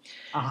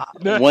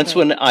 Once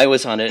when I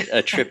was on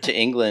a trip to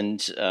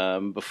England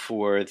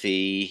before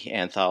the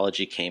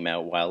anthology came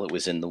out, while it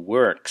was in the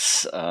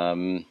works,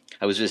 I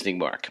was visiting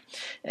Mark,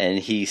 and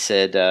he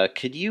said,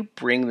 could you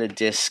bring the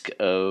disc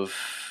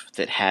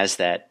that has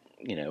that,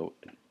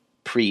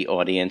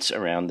 pre-audience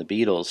Around the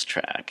Beatles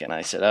track? And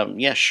I said,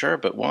 yeah, sure,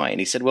 but why? And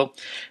he said, well,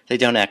 they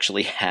don't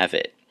actually have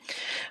it.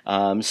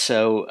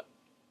 So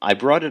I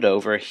brought it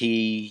over.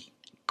 He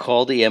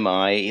called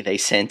EMI. They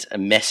sent a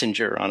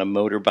messenger on a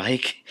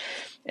motorbike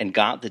and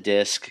got the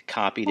disc,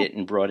 copied it,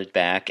 and brought it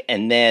back.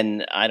 And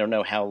then I don't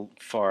know how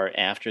far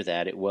after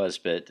that it was,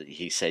 but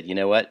he said, you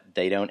know what?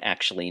 They don't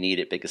actually need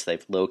it because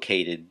they've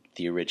located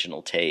the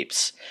original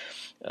tapes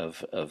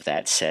of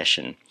that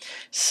session.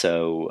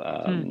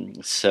 So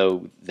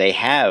so they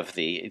have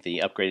the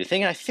upgraded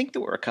thing. I think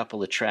there were a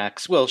couple of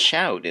tracks. Well,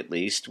 Shout at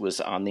least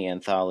was on the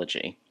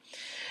anthology.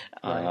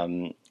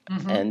 Right.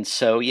 And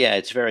so yeah,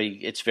 it's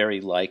very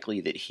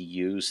likely that he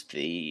used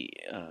the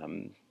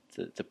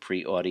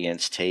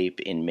pre-audience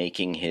tape in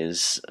making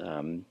his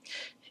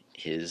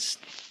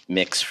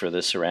mix for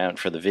the surround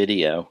for the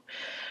video.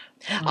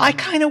 I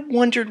kind of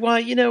wondered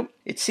why,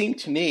 it seemed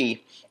to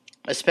me,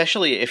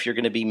 especially if you're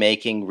going to be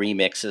making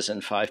remixes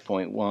in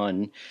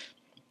 5.1,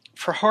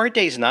 for Hard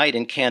Day's Night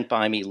and Can't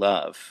Buy Me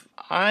Love,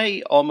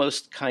 I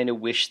almost kind of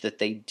wish that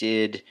they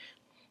did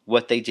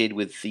what they did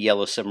with the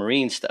Yellow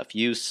Submarine stuff,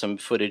 used some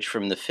footage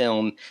from the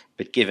film,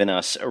 but given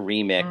us a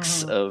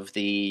remix of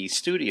the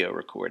studio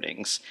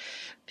recordings.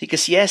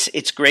 Because yes,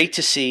 it's great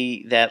to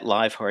see that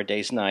live Hard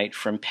Day's Night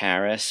from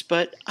Paris,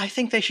 but I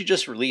think they should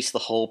just release the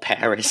whole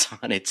Paris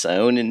on its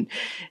own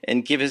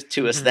and give it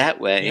to us that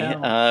way,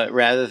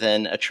 rather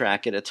than a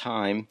track at a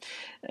time.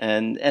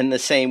 And the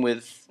same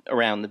with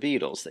Around the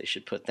Beatles. They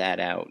should put that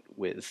out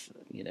with,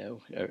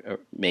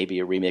 maybe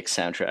a remix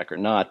soundtrack or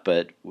not,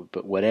 but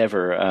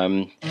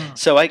whatever.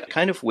 So I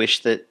kind of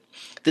wish that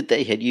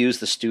they had used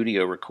the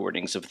studio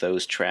recordings of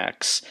those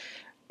tracks,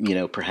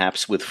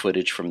 perhaps with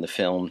footage from the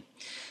film,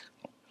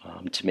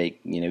 to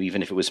make,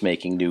 even if it was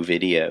making new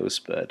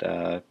videos.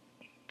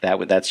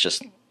 But that's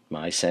just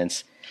my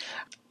sense.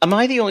 Am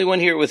I the only one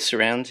here with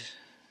surround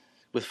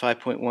with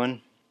 5.1?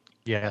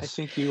 Yes. I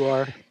think you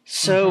are.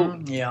 So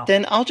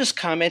then I'll just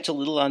comment a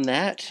little on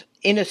that.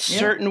 In a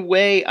certain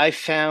way, I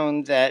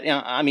found that,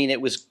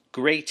 it was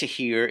great to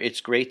hear.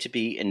 It's great to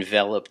be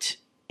enveloped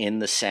in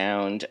the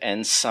sound.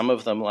 And some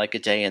of them, like A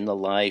Day in the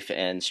Life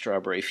and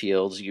Strawberry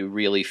Fields, you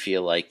really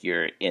feel like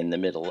you're in the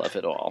middle of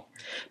it all.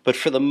 But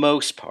for the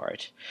most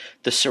part,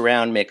 the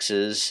surround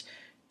mixes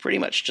pretty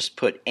much just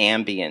put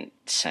ambient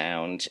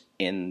sound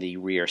in the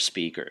rear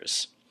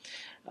speakers.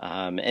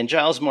 And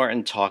Giles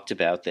Martin talked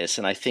about this,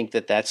 and I think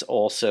that that's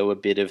also a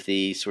bit of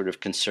the sort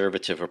of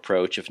conservative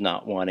approach of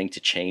not wanting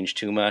to change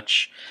too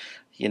much.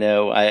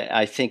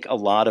 I think a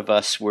lot of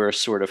us were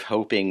sort of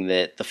hoping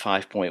that the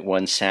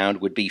 5.1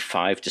 sound would be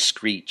 5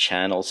 discrete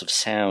channels of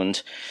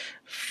sound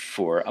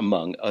for,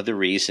 among other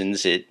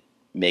reasons, it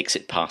makes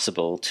it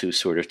possible to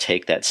sort of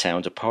take that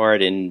sound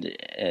apart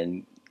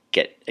and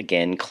get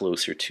again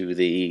closer to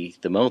the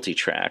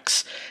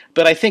multi-tracks.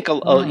 But I think there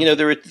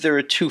are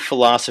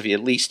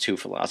at least two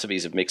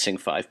philosophies of mixing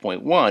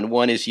 5.1.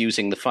 One is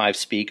using the 5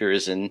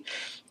 speakers and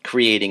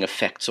creating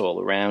effects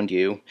all around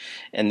you,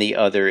 and the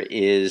other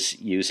is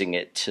using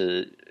it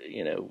to,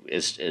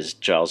 as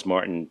Giles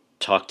Martin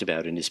talked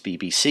about in his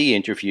BBC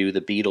interview, the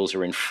Beatles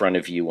are in front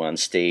of you on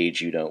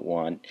stage. You don't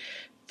want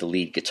the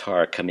lead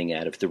guitar coming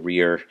out of the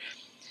rear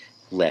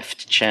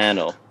left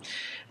channel.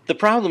 The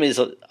problem is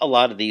a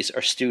lot of these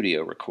are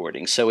studio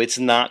recordings, so it's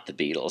not the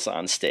Beatles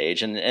on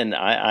stage. And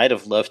I'd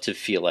have loved to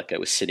feel like I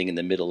was sitting in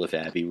the middle of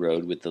Abbey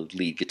Road with the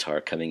lead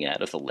guitar coming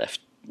out of the left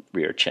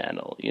rear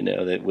channel.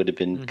 That would have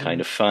been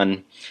kind of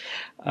fun.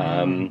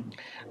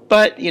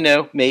 But,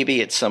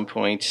 maybe at some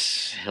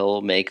point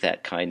he'll make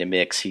that kind of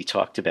mix. He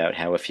talked about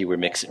how if he were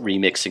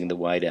remixing the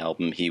White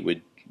Album, he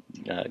would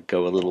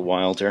go a little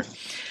wilder.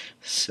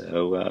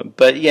 So,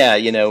 but yeah,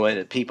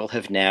 people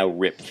have now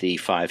ripped the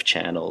 5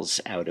 channels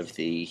out of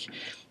the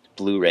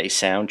Blu-ray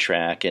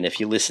soundtrack, and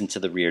if you listen to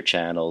the rear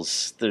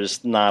channels,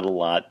 there's not a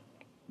lot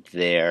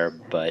there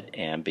but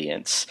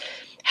ambience.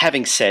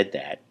 Having said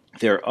that,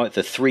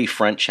 the 3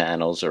 front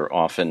channels are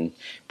often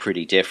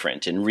pretty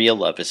different, and Real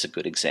Love is a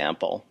good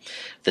example.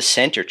 The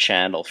center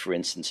channel, for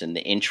instance, in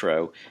the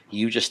intro,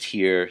 you just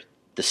hear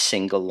the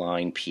single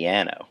line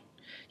piano.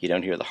 You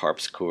don't hear the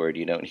harpsichord.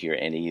 You don't hear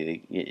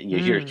any. You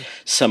hear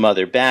some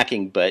other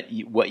backing, but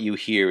what you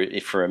hear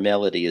for a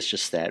melody is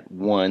just that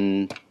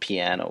one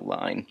piano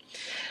line.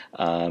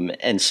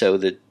 And so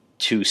the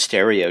 2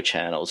 stereo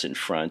channels in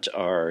front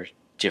are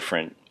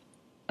different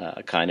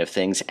kind of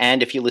things.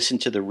 And if you listen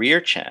to the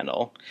rear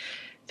channel,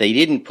 they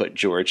didn't put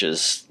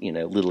George's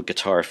little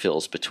guitar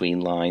fills between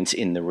lines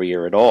in the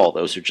rear at all.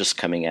 Those are just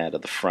coming out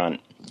of the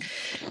front.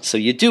 So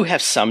you do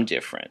have some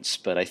difference,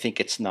 but I think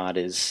it's not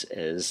as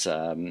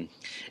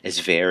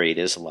varied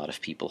as a lot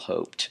of people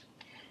hoped.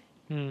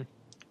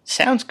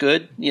 Sounds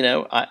good,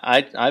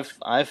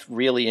 I've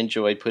really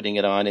enjoyed putting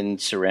it on in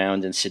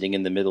surround and sitting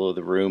in the middle of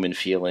the room and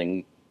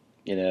feeling,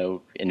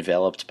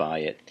 enveloped by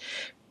it.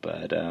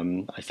 But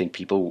I think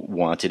people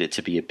wanted it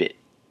to be a bit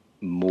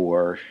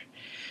more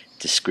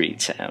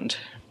discrete sound.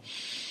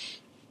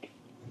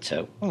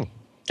 So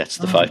that's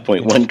the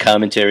 5.1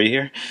 commentary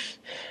here.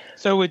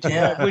 So would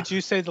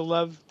you say the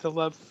Love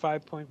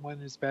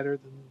 5.1 is better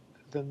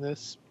than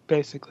this,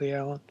 basically,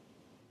 Alan?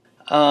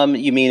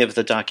 You mean of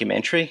the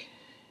documentary?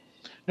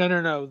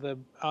 No. The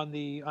on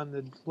the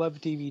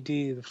Love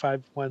DVD, the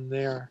 5.1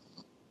 there.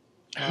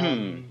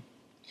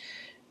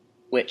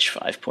 Which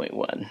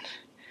 5.1?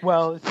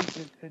 Well,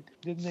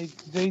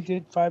 didn't they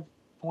did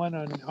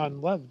 5.1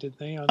 on Love, didn't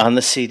they? On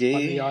the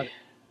CD? On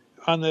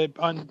the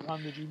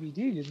DVD,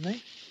 didn't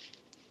they?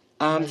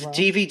 The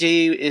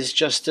DVD is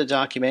just a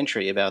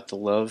documentary about the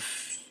Love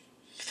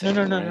thing.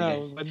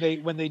 No.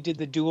 When they did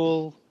the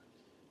dual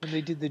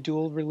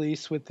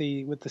release with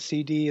the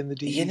CD and the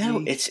DVD. You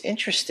know, it's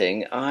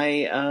interesting.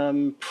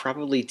 I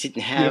probably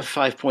didn't have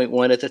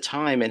 5.1 at the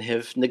time and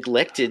have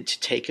neglected to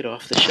take it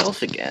off the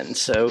shelf again.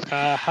 So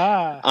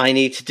I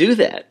need to do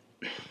that.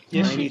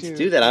 Yes, I need to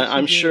do that.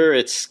 I'm sure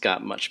it's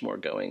got much more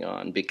going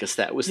on because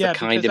that was the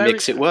kind of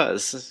mix it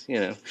was. You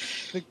know,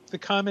 the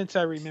comments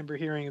I remember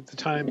hearing at the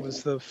time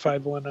was the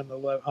 5.1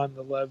 on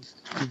the Love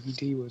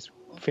DVD was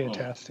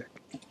fantastic.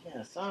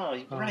 Yes. Oh,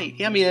 right.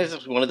 Yeah, I mean,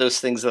 it's one of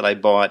those things that I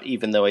bought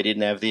even though I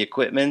didn't have the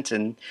equipment,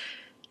 and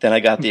then I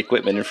got the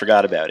equipment and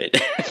forgot about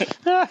it.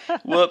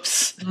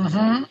 Whoops.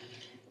 Mm-hmm.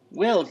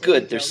 Well,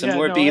 good. There's some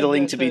more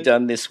beetling to be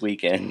done this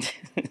weekend.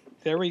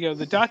 There we go.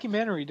 The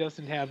documentary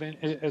doesn't have,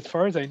 as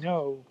far as I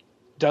know,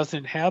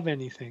 doesn't have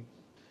anything.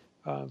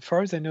 As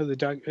far as I know,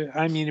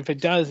 I mean, if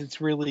it does,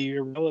 it's really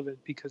irrelevant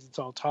because it's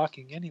all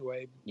talking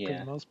anyway, for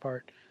the most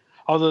part.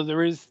 Although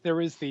there is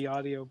the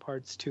audio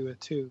parts to it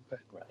too.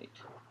 But right.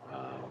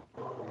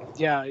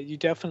 Yeah, you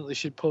definitely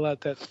should pull out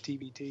that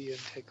DVD and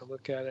take a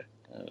look at it.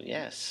 Oh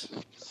yes.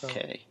 So.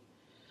 Okay.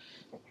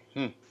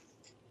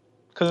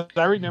 Because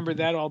I remember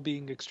that all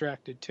being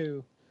extracted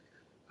too.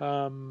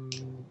 I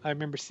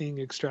remember seeing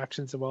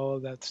extractions of all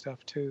of that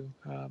stuff too.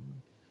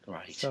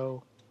 Right.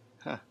 So,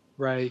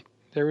 right,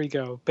 there we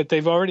go. But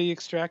they've already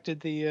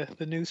extracted the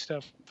new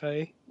stuff,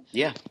 eh?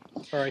 Yeah.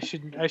 Or I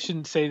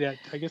shouldn't say that.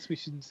 I guess we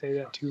shouldn't say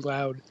that too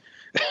loud.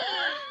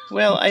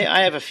 Well,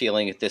 I have a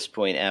feeling at this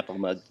point Apple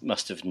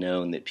must have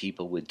known that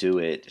people would do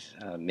it.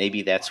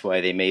 Maybe that's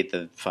why they made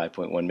the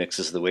 5.1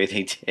 mixes the way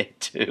they did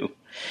too.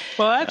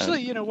 Well,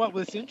 actually, you know what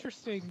was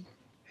interesting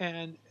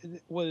and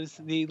was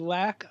the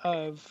lack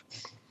of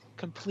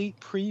complete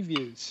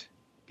previews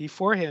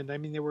beforehand. I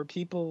mean, there were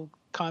people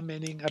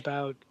commenting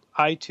about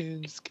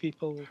iTunes,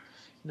 people,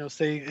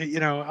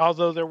 saying,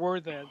 although there were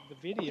the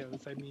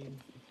videos,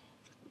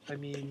 I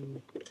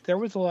mean, there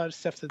was a lot of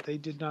stuff that they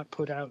did not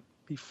put out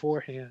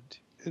beforehand.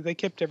 They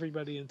kept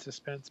everybody in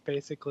suspense,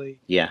 basically.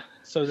 Yeah.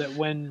 So that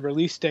when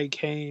release day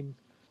came,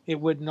 it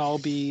wouldn't all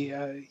be,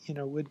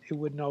 it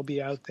wouldn't all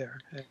be out there,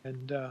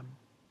 and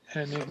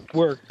it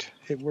worked.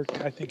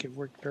 I think it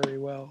worked very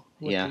well.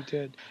 What they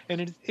did, and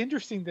it's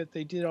interesting that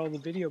they did all the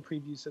video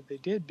previews that they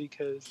did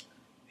because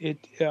it,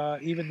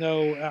 even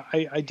though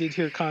I did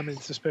hear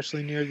comments,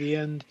 especially near the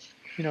end,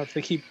 if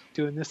they keep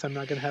doing this, I'm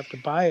not going to have to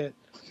buy it.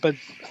 But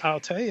I'll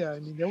tell you, I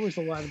mean, there was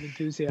a lot of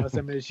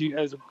enthusiasm as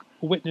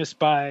witnessed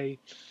by,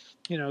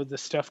 the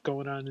stuff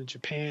going on in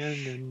Japan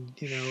and,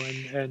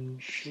 and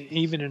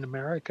even in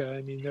America.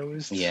 I mean, there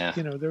was, there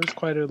was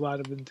quite a lot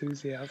of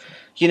enthusiasm.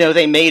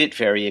 They made it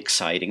very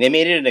exciting. They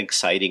made it an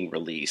exciting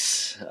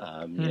release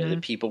that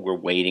people were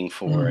waiting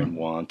for and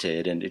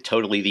wanted, and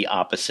totally the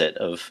opposite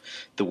of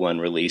the one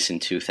release in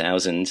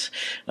 2000.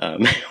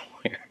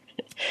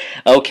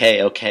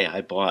 Okay,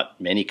 I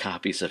bought many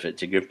copies of it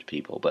to give to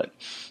people, but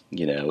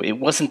it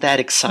wasn't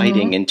that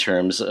exciting in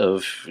terms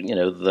of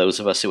those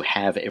of us who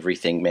have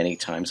everything many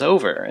times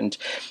over. And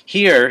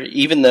here,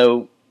 even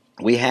though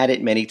we had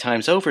it many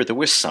times over, there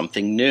was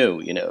something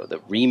new.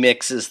 The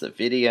remixes, the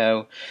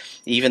video.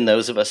 Even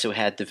those of us who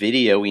had the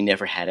video, we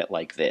never had it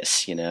like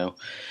this.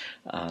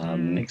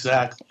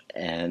 Exactly.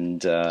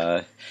 And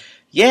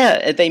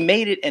they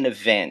made it an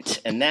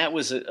event, and that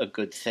was a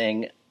good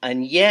thing.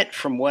 And yet,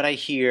 from what I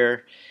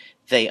hear,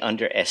 they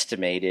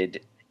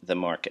underestimated the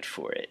market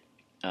for it.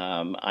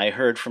 I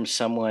heard from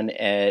someone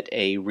at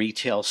a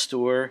retail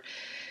store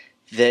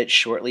that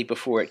shortly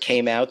before it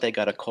came out, they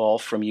got a call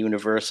from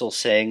Universal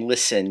saying,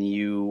 "Listen,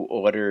 you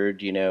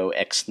ordered,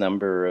 X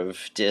number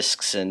of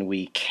discs, and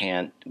we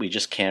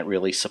just can't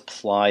really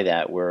supply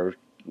that. We're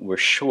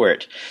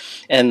short."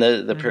 And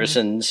the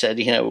person said,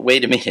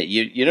 "Wait a minute,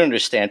 you don't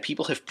understand.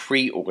 People have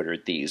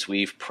pre-ordered these.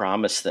 We've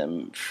promised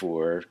them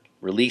for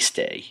release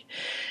day."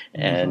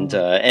 And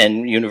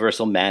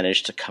Universal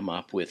managed to come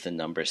up with the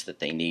numbers that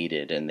they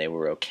needed, and they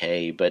were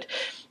okay. But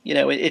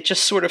it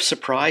just sort of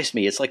surprised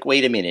me. It's like,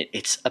 wait a minute,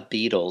 it's a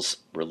Beatles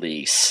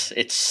release.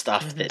 It's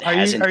stuff that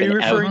hasn't been out. Are you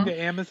referring to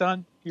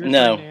Amazon?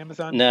 No,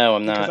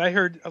 I'm not. Because I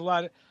heard a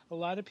lot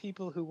of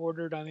people who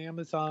ordered on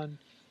Amazon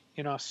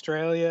in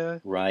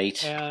Australia,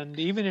 right, and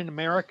even in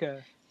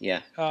America. Yeah,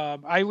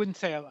 I wouldn't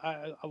say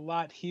a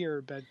lot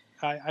here, but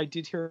I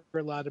did hear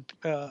a lot of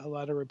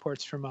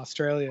reports from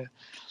Australia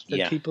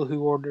that people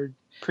who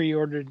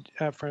pre-ordered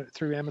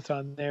through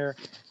Amazon there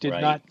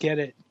did not get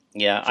it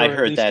Yeah, for I at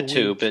heard least that a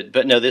too, week.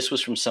 but no, this was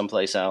from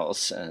someplace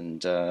else,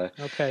 and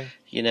Okay.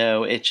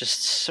 it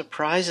just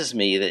surprises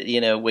me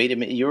that wait a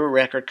minute, you're a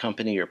record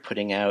company, you're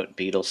putting out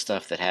Beatles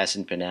stuff that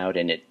hasn't been out,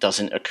 and it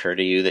doesn't occur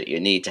to you that you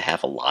need to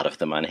have a lot of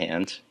them on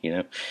hand.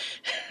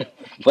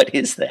 What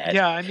is that?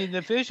 Yeah, I mean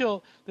the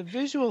visual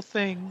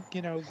thing,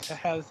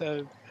 has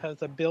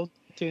a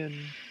built-in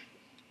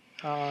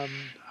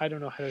I don't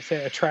know how to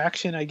say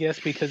attraction, I guess,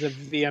 because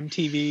of the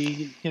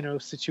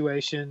MTV,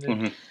 situation.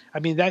 And Hmm. I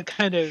mean, that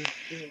kind of,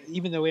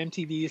 even though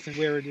MTV isn't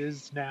where it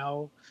is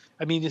now,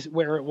 I mean, is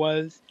where it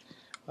was.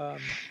 Um,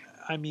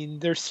 I mean,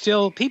 there's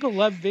still people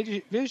love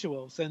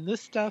visuals, and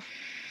this stuff,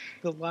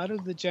 a lot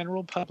of the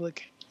general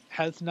public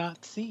has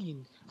not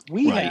seen.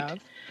 We Right. have,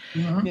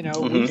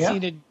 Hmm. we've Yeah.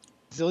 seen it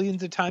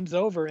zillions of times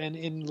over and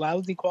in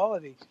lousy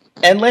quality.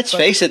 And let's But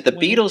face it, the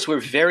when Beatles were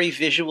very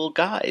visual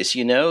guys.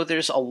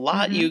 There's a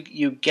lot Mhm.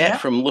 you get Yeah.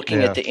 from looking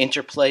Yeah. at the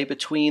interplay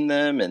between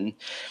them, and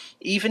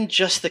even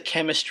just the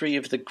chemistry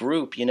of the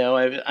group.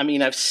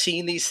 I've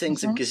seen these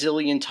things a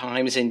gazillion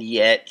times, and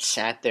yet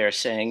sat there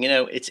saying,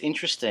 it's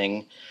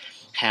interesting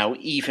how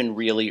even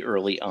really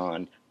early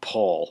on,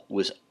 Paul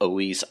was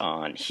always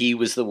on. He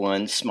was the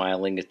one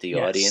smiling at the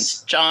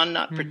audience. Yes. John,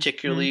 not Mhm.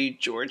 particularly.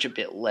 George, a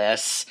bit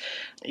less.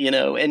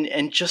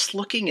 And just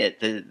looking at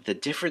the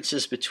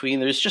differences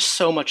between, there's just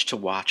so much to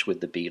watch with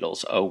the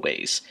Beatles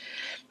always.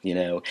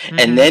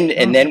 And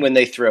then when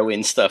they throw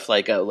in stuff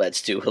like, oh,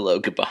 let's do Hello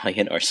Goodbye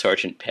in our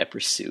Sergeant Pepper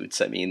suits,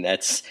 I mean,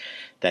 that's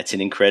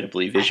an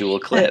incredibly visual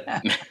clip.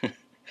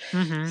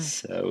 Mhm.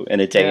 So,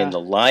 and A Day in Yeah. the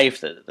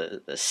Life,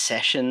 the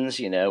sessions,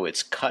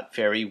 it's cut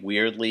very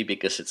weirdly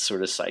because it's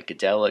sort of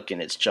psychedelic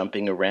and it's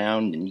jumping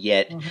around, and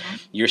yet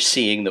you're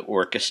seeing the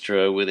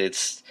orchestra with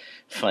its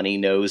funny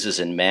noses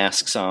and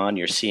masks on.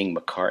 You're seeing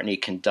McCartney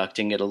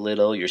conducting it a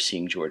little. You're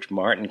seeing George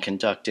Martin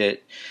conduct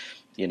it.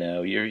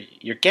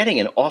 You're getting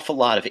an awful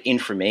lot of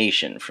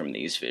information from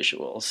these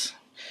visuals.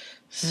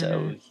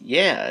 So,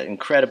 yeah,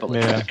 incredible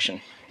Yeah.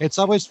 attraction. It's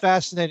always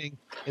fascinating.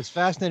 It's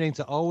fascinating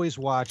to always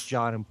watch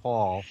John and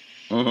Paul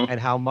Hmm. and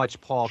how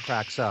much Paul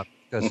cracks up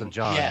because of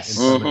John Yes. in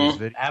some of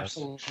these videos.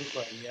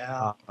 Absolutely.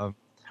 Yeah. Um,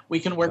 We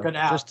can work it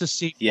out. just to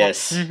see.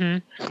 Yes.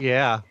 Mhm.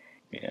 Yeah.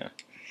 Yeah.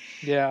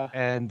 Yeah.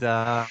 And,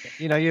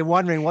 you're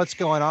wondering what's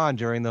going on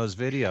during those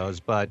videos,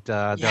 but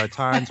there Yeah. are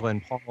times when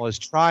Paul is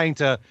trying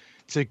to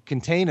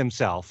contain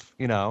himself,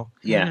 Yeah.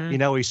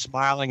 Mhm. he's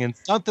smiling and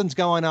something's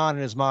going on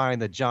in his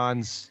mind that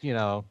John's,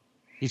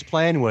 he's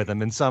playing with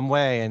him in some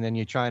way. And then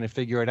you're trying to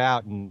figure it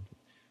out. And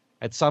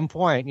at some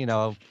point,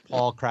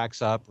 Paul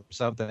cracks up or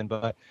something.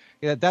 But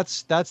yeah,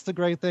 that's the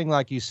great thing.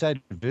 Like you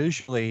said,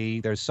 visually,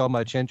 there's so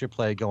much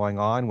interplay going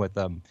on with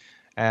them.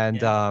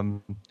 And,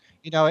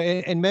 Yeah.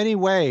 in many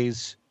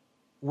ways,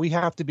 we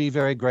have to be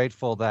very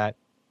grateful that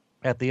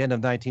at the end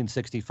of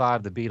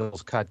 1965, the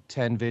Beatles cut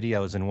 10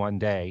 videos in one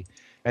day.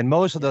 And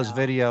most of those Yeah.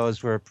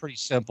 videos were pretty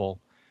simple.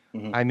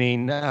 Mhm. I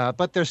mean,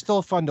 but they're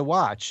still fun to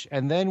watch.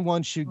 And then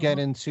once you get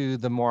into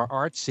the more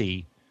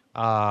artsy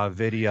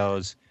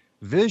videos,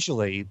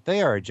 visually,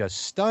 they are just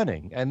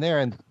stunning. And they're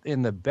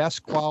in the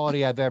best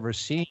quality I've ever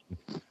seen.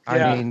 I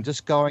Yeah. mean,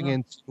 just going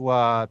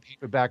into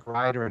Paperback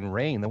Writer and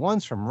Rain, the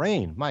ones from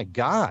Rain, my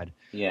God.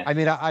 Yeah. I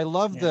mean, I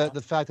love Yeah.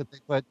 the fact that they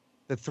put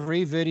the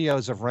 3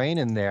 videos of Rain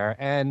in there.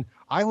 And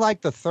I like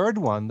the third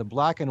one, the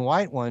black and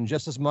white one,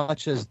 just as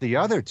much as the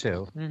other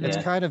 2. Mhm. It's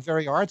Yeah. kind of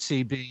very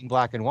artsy being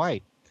black and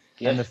white.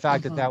 Yeah. And the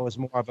fact that that was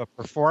more of a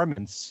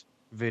performance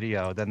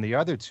video than the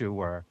other 2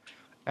 were.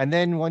 And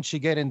then once you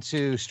get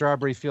into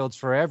Strawberry Fields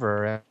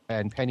Forever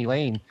and Penny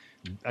Lane,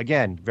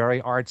 again, very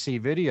artsy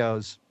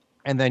videos.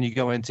 And then you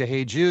go into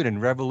Hey Jude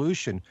and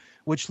Revolution,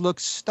 which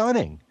looks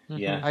stunning.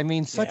 Yeah. I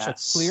mean, such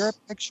Yes. a clear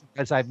picture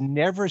as I've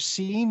never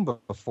seen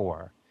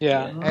before.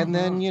 Yeah. And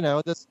then,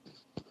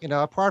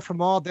 apart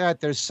from all that,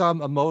 there's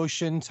some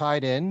emotion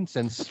tied in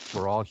since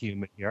we're all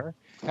human here.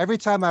 Every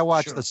time I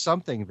watch Sure. the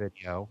Something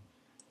video,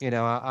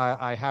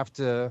 I have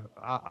to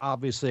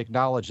obviously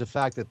acknowledge the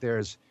fact that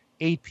there's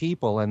 8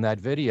 people in that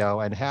video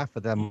and half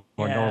of them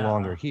are no Yeah.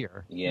 longer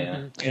here.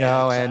 Yeah.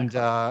 Mhm.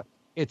 And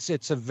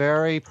it's a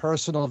very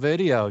personal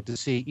video to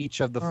see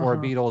each of the 4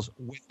 Beatles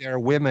with their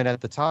women at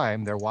the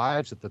time, their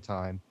wives at the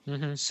time.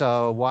 Mhm.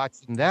 So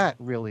watching that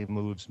really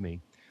moves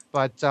me.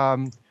 But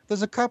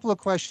there's a couple of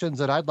questions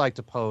that I'd like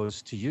to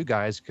pose to you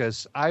guys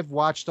because I've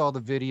watched all the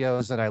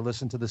videos and I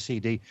listened to the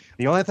CD.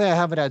 The only thing I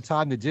haven't had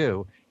time to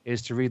do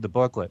is to read the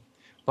booklet.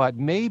 But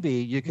maybe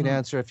you can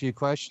answer a few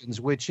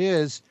questions, which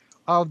is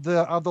of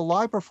the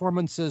live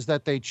performances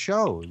that they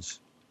chose.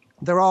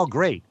 They're all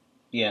great.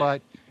 Yeah.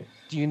 But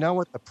do you know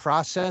what the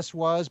process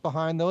was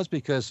behind those?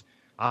 Because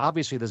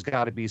obviously there's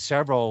got to be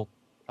several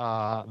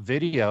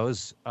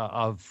videos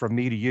of From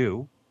Me to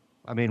You.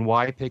 I mean,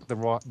 why pick the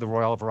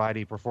Royal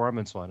Variety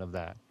Performance one of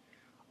that?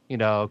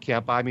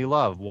 Can't Buy Me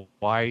Love.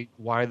 Why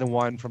the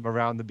one from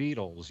Around the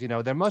Beatles?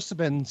 There must have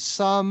been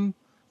some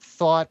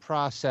thought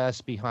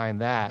process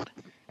behind that.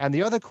 And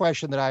the other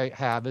question that I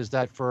have is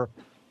that for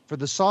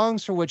the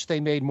songs for which they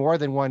made more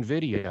than one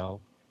video,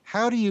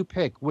 how do you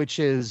pick which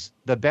is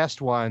the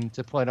best one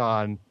to put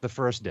on the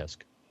first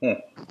disc?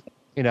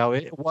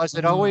 Was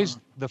it always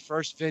the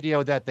first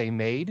video that they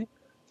made?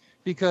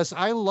 Because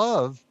I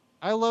love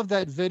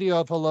that video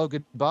of Hello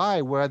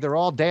Goodbye where they're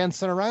all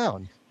dancing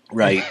around.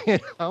 Right.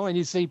 And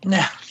you see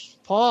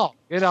Paul,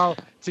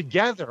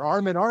 together,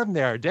 arm in arm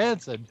there,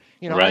 dancing.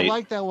 Right. I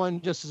like that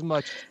one just as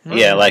much.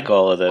 Yeah, I like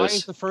all of Why those.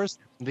 is the first?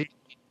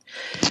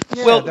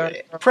 Well,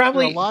 they're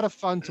a lot of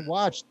fun to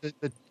watch.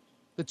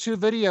 The two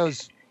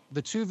videos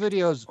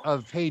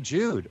of Hey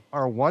Jude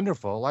are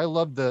wonderful. I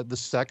love the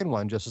second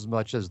one just as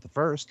much as the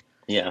first.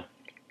 Yeah.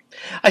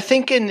 I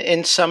think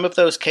in some of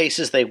those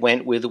cases they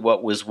went with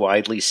what was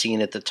widely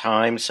seen at the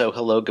time. So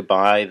Hello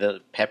Goodbye, the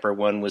Pepper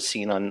one, was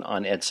seen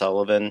on Ed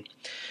Sullivan.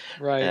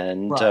 Right.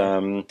 And, I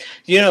don't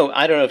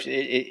know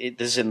if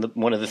this is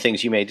one of the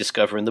things you may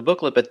discover in the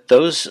booklet, but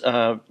those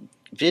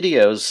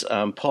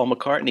videos, Paul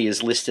McCartney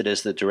is listed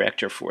as the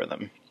director for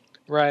them.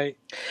 Right.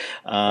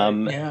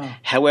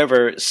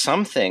 However,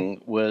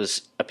 Something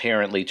was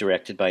apparently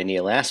directed by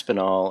Neil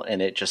Aspinall,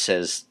 and it just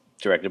says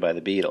directed by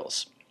the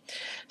Beatles.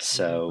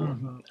 So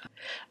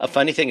a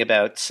funny thing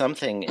about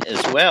Something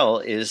as well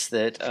is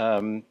that,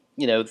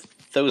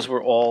 those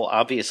were all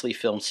obviously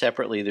filmed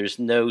separately. There's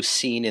no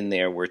scene in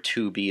there where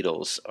two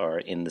Beatles are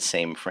in the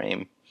same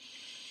frame.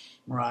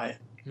 Right.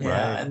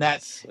 Yeah, and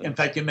that's, in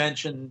fact, you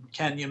mentioned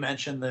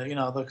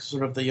the, the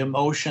sort of the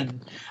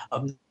emotion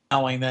of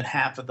knowing that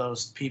half of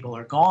those people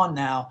are gone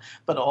now,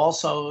 but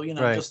also,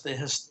 just the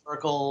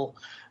historical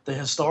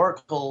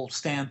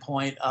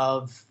standpoint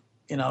of,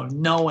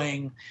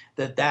 knowing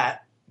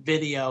that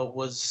video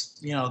was,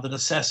 the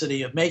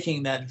necessity of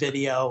making that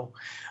video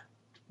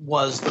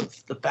was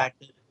the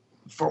fact that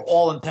for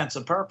all intents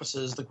and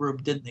purposes, the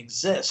group didn't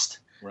exist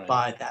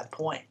by that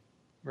point.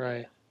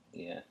 Right.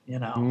 Yeah.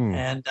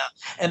 And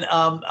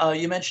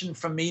you mentioned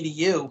From Me to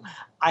You.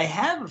 I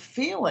have a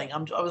feeling,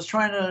 I'm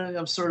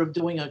sort of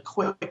doing a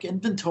quick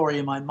inventory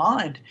in my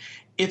mind.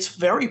 It's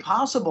very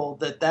possible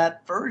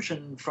that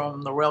version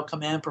from the Rail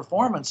Command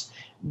performance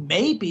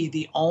may be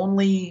the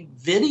only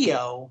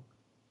video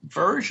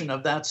version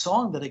of that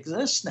song that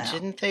exists now.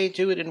 Didn't they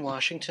do it in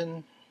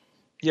Washington?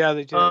 Yeah,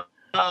 they did.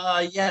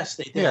 Yes,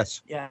 they did.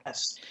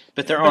 Yes.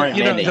 But there aren't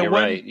many. You're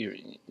right.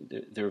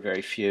 There are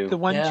very few. The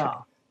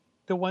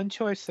one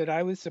choice that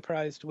I was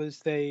surprised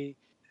was with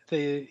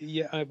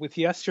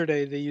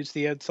Yesterday they used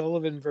the Ed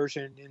Sullivan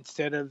version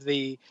instead of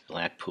the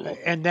Blackpool.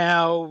 And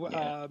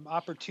now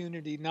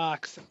Opportunity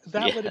Knocks.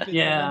 That would have been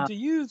the one to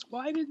use.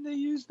 Why didn't they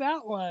use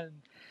that one?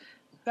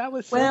 That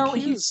was so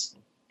cute.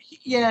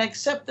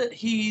 Except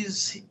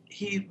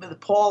that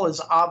Paul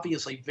is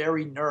obviously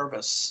very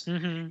nervous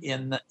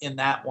in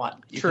that one.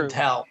 You can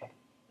tell.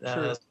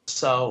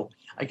 So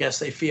I guess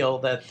they feel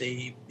that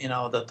the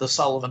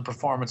Sullivan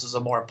performance is a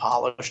more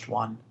polished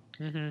one.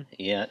 Mm-hmm.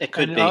 Yeah, it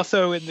could be. And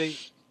also in the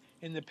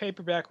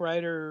Paperback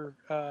Writer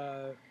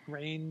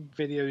Rain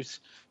videos,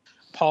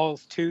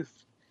 Paul's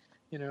tooth,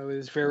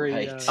 is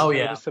very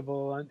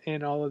noticeable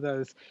in all of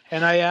those.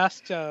 And I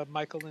asked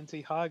Michael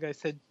Lindsay Hogg, I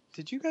said,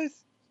 did you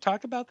guys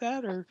talk about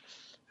that, or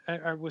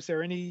was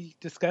there any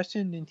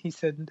discussion? And he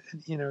said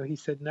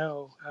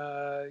no.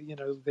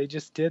 They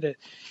just did it.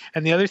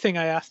 And the other thing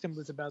I asked him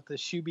was about the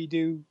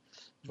Shooby-Doo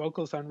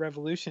vocals on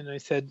Revolution. I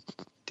said,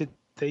 did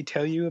they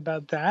tell you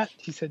about that?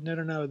 He said,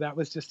 no, that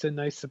was just a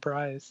nice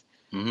surprise.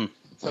 Mm-hmm.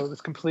 So it was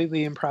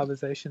completely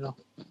improvisational.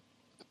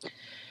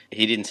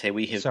 He didn't say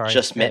we have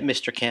just met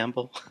Mr.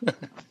 Campbell.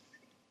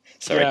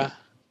 Sorry. Yeah.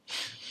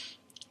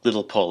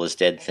 Little Paul is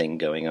dead thing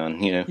going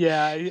on,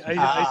 Yeah,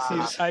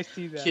 I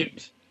see that.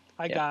 Cute.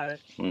 I got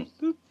it.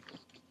 Mm.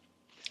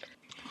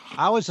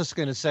 I was just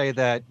going to say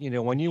that,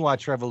 when you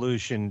watch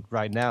Revolution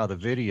right now, the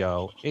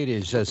video, it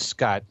is just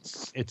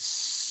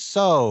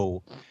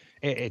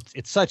it's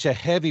such a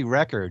heavy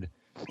record,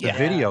 the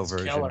video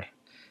version. Killer.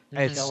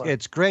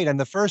 It's great. And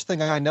the first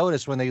thing I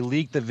noticed when they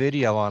leaked the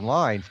video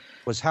online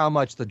was how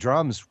much the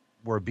drums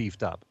were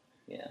beefed up.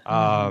 Yeah.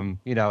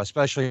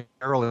 Especially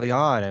early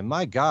on. And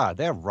my God,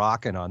 they're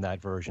rocking on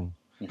that version.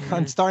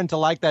 I'm starting to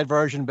like that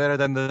version better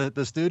than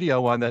the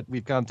studio one that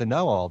we've come to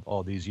know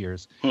all these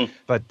years.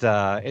 But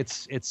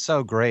it's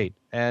so great.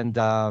 And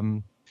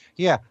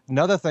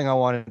another thing I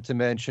wanted to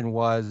mention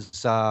was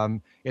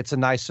it's a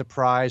nice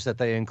surprise that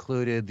they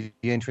included the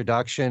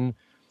introduction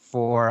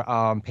for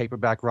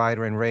Paperback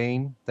Writer and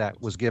Rain that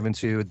was given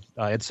to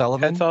Ed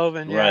Sullivan. Ed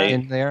Sullivan,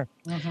 in there.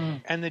 Mm-hmm.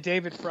 And the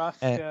David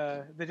Frost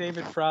intro,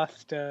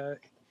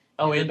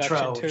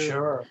 too.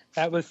 Sure.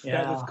 That was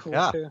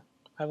cool too.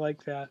 I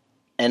like that.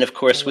 And of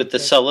course, with the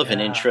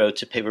Sullivan intro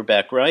to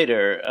Paperback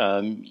Writer,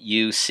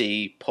 you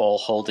see Paul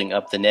holding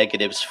up the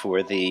negatives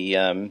for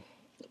the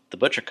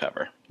Butcher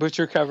cover.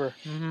 Butcher cover.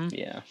 Mm-hmm.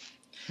 Yeah.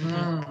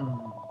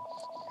 Mm-hmm.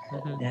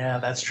 Yeah,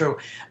 that's true.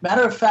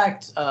 Matter of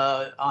fact,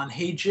 on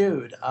Hey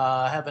Jude,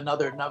 I have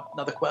another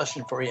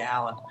question for you,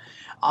 Alan.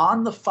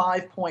 On the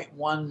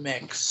 5.1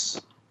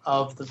 mix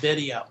of the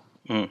video.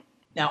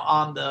 Now,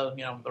 on the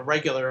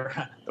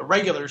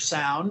regular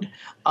sound,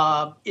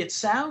 it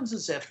sounds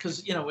as if,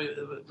 because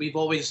we've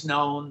always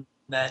known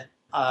that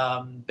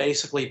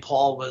basically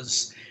Paul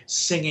was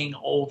singing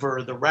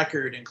over the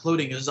record,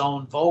 including his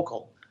own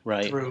vocal.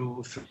 right.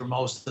 through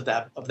most of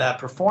that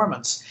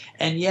performance.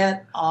 And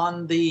yet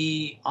on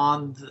the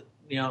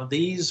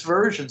these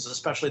versions,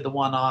 especially the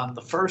one on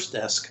the first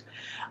disc,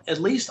 at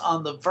least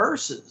on the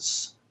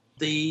verses,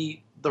 the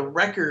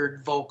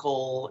record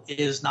vocal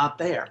is not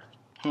there.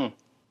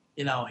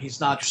 He's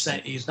not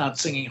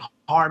singing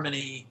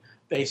harmony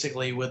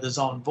basically with his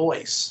own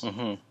voice.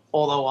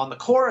 Although on the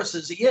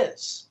choruses he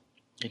is.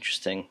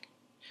 Interesting.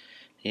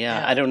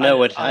 Yeah, I don't know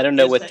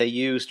what they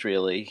used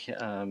really.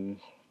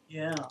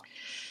 Yeah.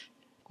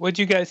 What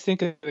do you guys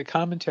think of the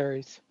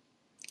commentaries?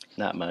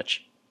 Not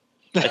much.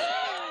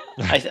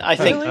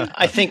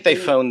 I think they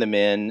phoned them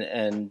in,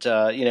 and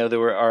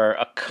there are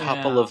a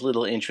couple of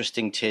little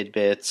interesting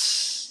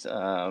tidbits,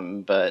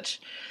 but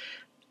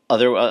a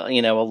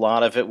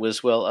lot of it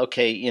was, well,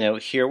 okay,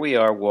 here we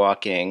are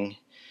walking.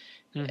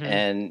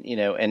 And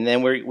and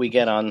then we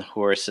get on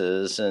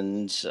horses,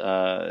 and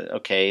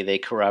they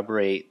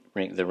corroborate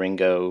the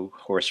Ringo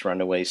horse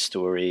runaway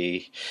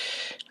story.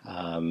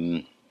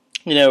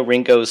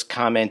 Ringo's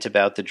comment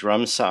about the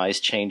drum size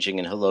changing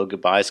in "Hello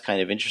Goodbye" is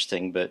kind of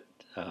interesting, but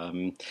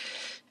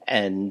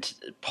and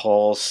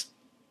Paul's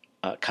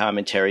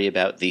commentary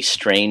about the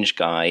strange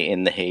guy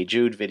in the Hey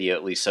Jude video,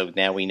 at least, so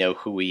now we know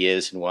who he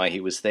is and why he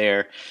was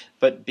there.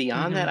 But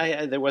beyond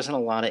that, there wasn't a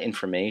lot of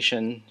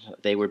information.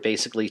 They were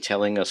basically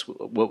telling us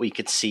what we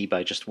could see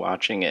by just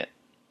watching it.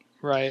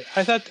 Right.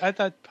 I thought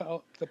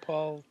the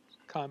Paul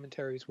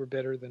commentaries were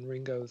better than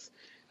Ringo's.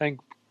 I think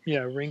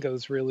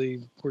Ringo's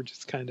really were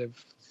just kind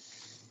of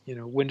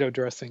window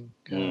dressing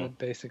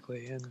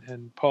basically,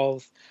 and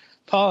Paul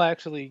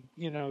actually,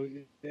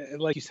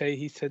 like you say,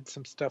 he said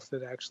some stuff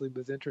that actually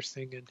was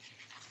interesting,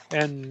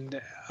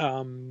 and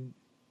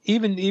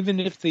even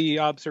if the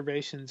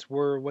observations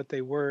were what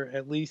they were,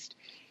 at least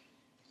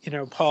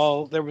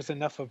Paul, there was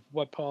enough of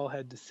what Paul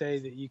had to say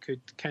that you could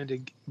kind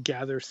of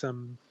gather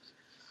some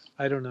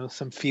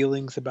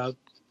feelings about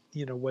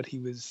what he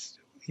was,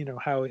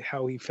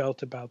 how he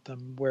felt about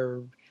them,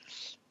 where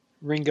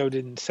Ringo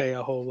didn't say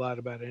a whole lot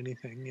about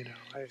anything,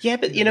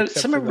 but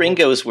some of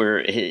Ringo's were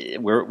a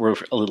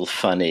little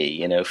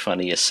funny,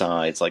 funny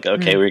asides, like,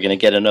 okay, we're going to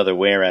get another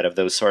wear out of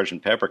those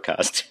Sgt. Pepper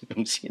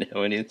costumes, and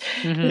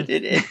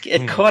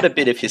it caught a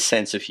bit of his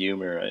sense of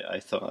humor, I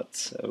thought.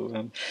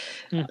 So,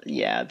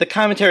 the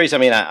commentaries,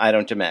 I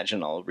don't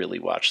imagine I'll really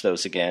watch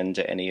those again.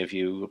 To any of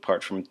you,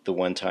 apart from the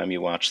one time you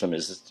watched them,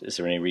 is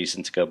there any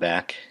reason to go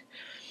back?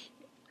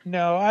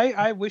 No,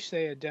 I wish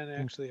they had done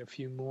actually a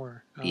few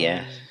more.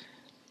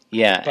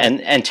 Yeah,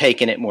 and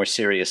taken it more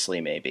seriously,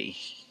 maybe,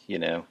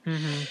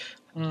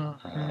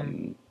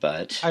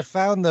 But I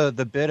found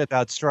the bit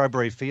about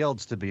Strawberry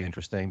Fields to be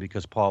interesting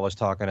because Paul was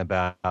talking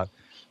about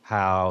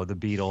how the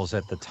Beatles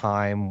at the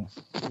time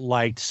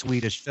liked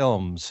Swedish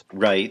films,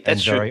 right?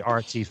 That's and very true.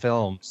 Artsy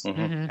films,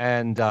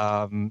 and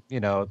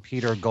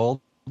Peter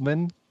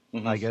Goldman,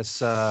 I guess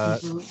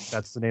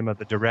that's the name of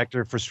the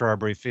director for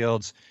Strawberry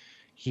Fields.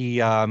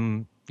 He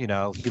he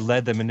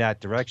led them in that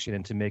direction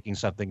into making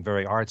something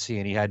very artsy,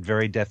 and he had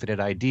very definite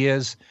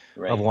ideas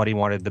of what he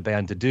wanted the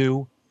band to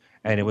do,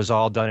 and it was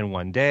all done in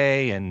one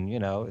day.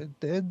 And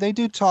they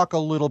do talk a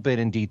little bit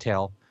in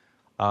detail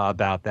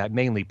about that,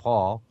 mainly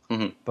Paul.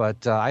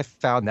 But I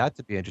found that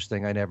to be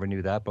interesting. I never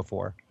knew that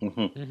before.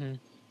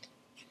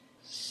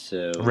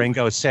 So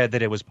Ringo said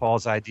that it was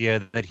Paul's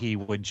idea that he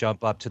would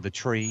jump up to the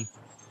tree.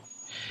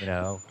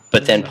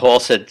 But then Paul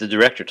said the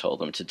director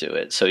told him to do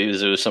it, so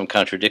there was some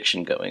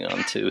contradiction going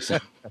on too. So.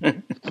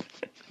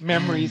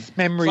 memories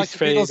like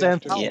fade. Yeah.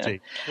 Right.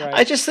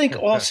 I just think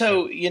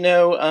also,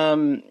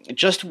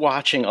 just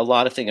watching a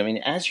lot of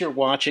things. As you're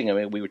watching,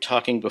 we were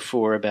talking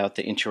before about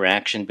the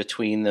interaction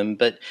between them,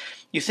 but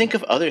you think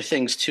of other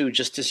things too,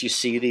 just as you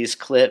see these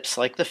clips,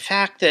 like the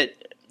fact that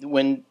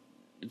when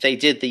they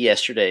did the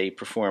Yesterday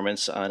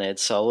performance on Ed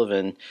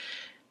Sullivan,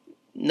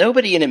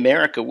 nobody in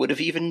America would have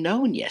even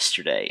known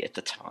Yesterday at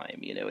the time.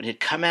 It had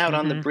come out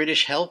on the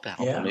British Help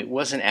album. Yeah. It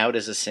wasn't out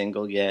as a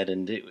single yet,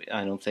 and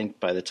I don't think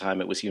by the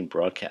time it was even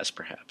broadcast,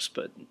 perhaps,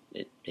 but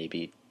it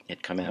maybe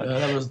had come out.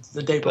 That was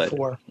the day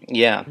before.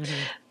 Yeah,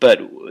 but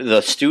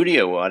the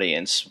studio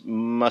audience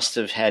must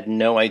have had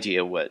no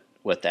idea what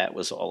that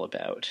was all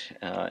about,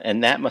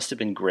 and that must have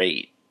been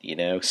great.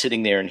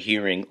 Sitting there and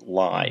hearing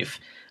live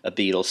a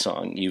Beatles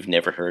song you've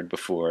never heard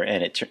before,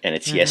 and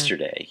it's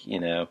Yesterday.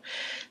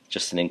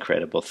 Just an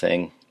incredible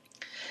thing.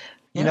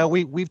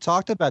 We've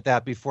talked about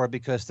that before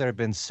because there have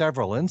been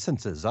several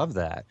instances of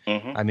that.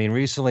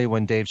 Recently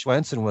when Dave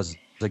Schwensen was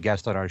a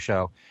guest on our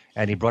show,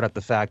 and he brought up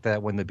the fact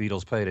that when the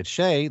Beatles played at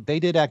Shea, they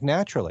did Act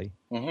Naturally,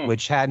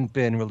 which hadn't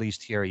been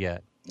released here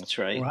yet. That's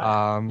right.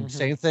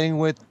 Same thing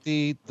with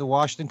the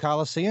Washington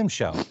Coliseum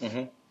show,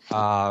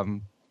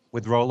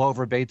 with Roll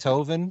Over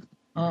Beethoven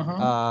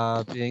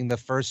being the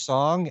first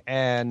song,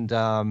 and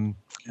Long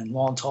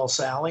Tall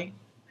Sally.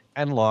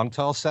 And Long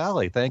Tall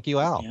Sally. Thank you,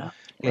 Al.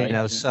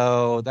 Yeah.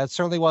 So that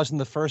certainly wasn't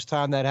the first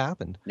time that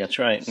happened. That's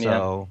right.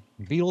 So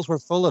Beatles were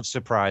full of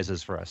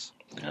surprises for us.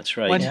 That's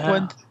right.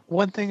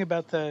 One thing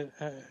about the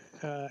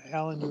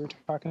Alan, you were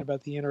talking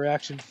about the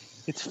interaction.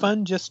 It's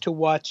fun just to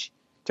watch,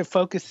 to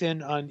focus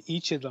in on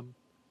each of them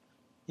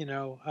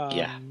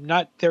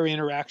Not their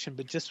interaction,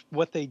 but just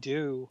what they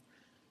do.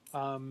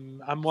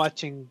 I'm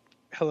watching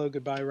Hello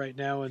Goodbye right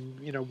now,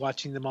 and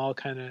watching them all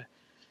kind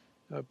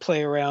of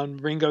play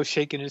around. Ringo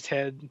shaking his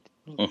head.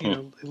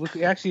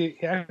 It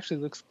actually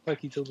looks like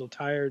he's a little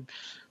tired,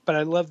 but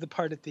I love the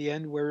part at the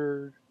end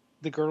where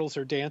the girls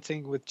are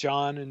dancing with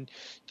John, and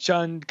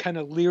John kind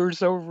of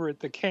leers over at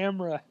the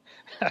camera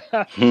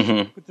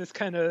with this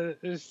kind of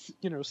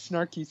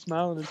snarky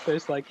smile on his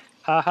face, like,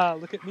 "Ha,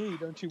 look at me!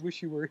 Don't you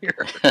wish you were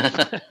here?"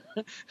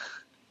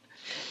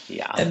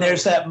 Yeah. And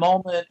there's that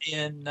moment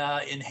in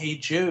Hey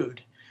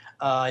Jude.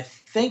 I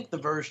think the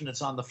version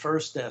that's on the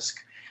first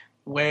disc,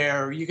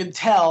 where you can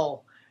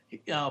tell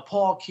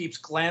Paul keeps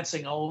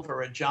glancing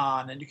over at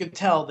John, and you can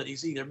tell that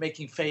he's either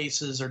making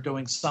faces or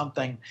doing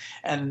something.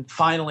 And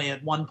finally,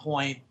 at one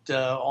point,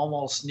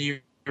 almost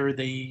near the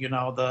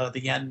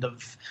the end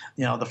of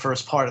the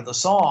first part of the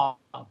song,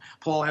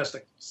 Paul has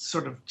to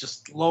sort of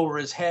just lower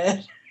his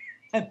head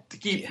to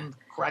keep from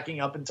cracking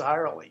up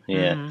entirely.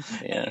 Yeah,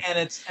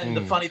 And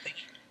the funny thing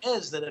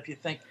is that if you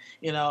think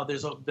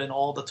there's been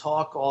all the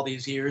talk all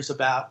these years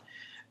about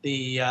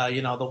the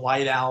the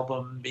White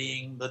Album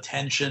being the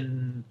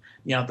tension,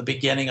 the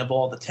beginning of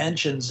all the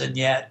tensions, and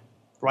yet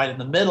right in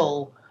the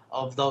middle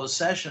of those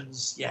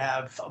sessions you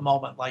have a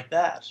moment like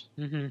that.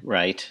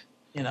 Right.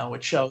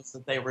 Which shows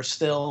that they were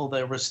still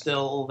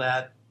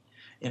that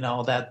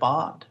that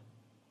bond,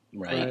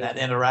 right, that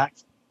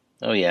interaction.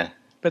 Oh yeah.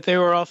 But they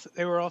were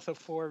also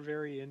four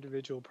very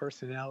individual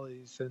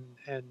personalities,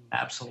 and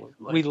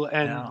absolutely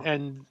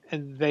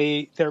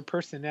their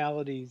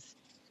personalities.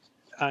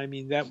 I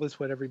mean, that was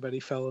what everybody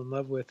fell in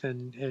love with,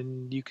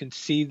 and you can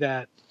see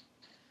that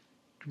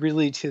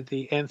really to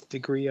the nth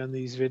degree on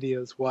these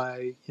videos.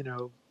 Why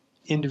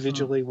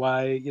individually,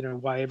 why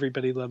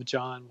everybody loved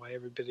John, why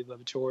everybody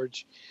loved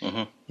George.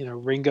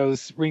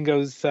 Ringo's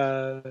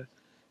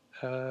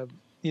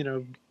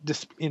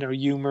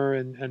humor,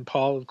 and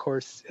Paul, of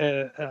course.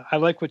 I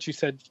like what you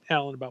said,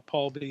 Alan, about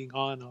Paul being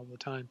on all the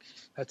time.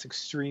 That's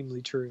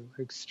extremely true.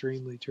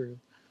 Extremely true.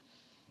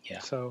 Yeah.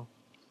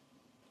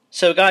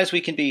 So, guys,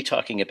 we can be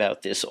talking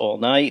about this all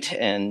night,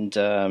 and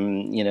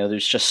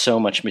there's just so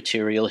much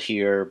material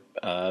here.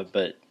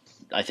 But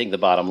I think the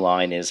bottom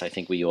line is, I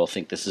think we all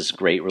think this is a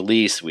great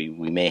release. We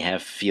may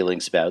have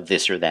feelings about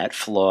this or that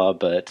flaw,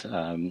 but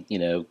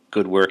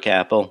good work,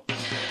 Apple.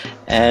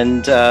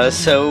 And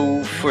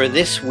so for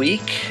this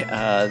week,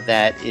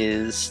 that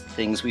is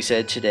Things We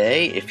Said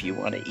Today. If you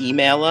want to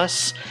email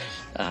us,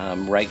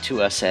 write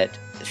to us at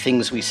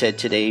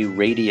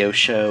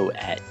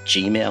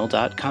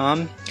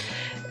thingswesaidtodayradioshow@gmail.com.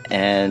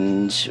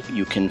 And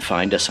you can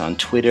find us on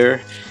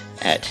Twitter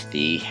at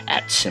the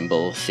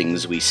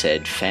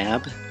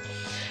 @ThingsWeSaidFab.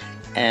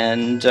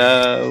 And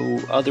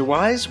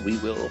otherwise, we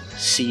will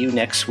see you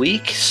next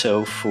week.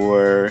 So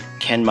for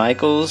Ken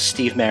Michaels,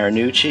 Steve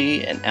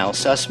Marinucci, and Al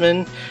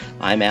Sussman,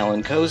 I'm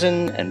Alan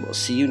Kozin, and we'll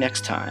see you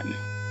next time.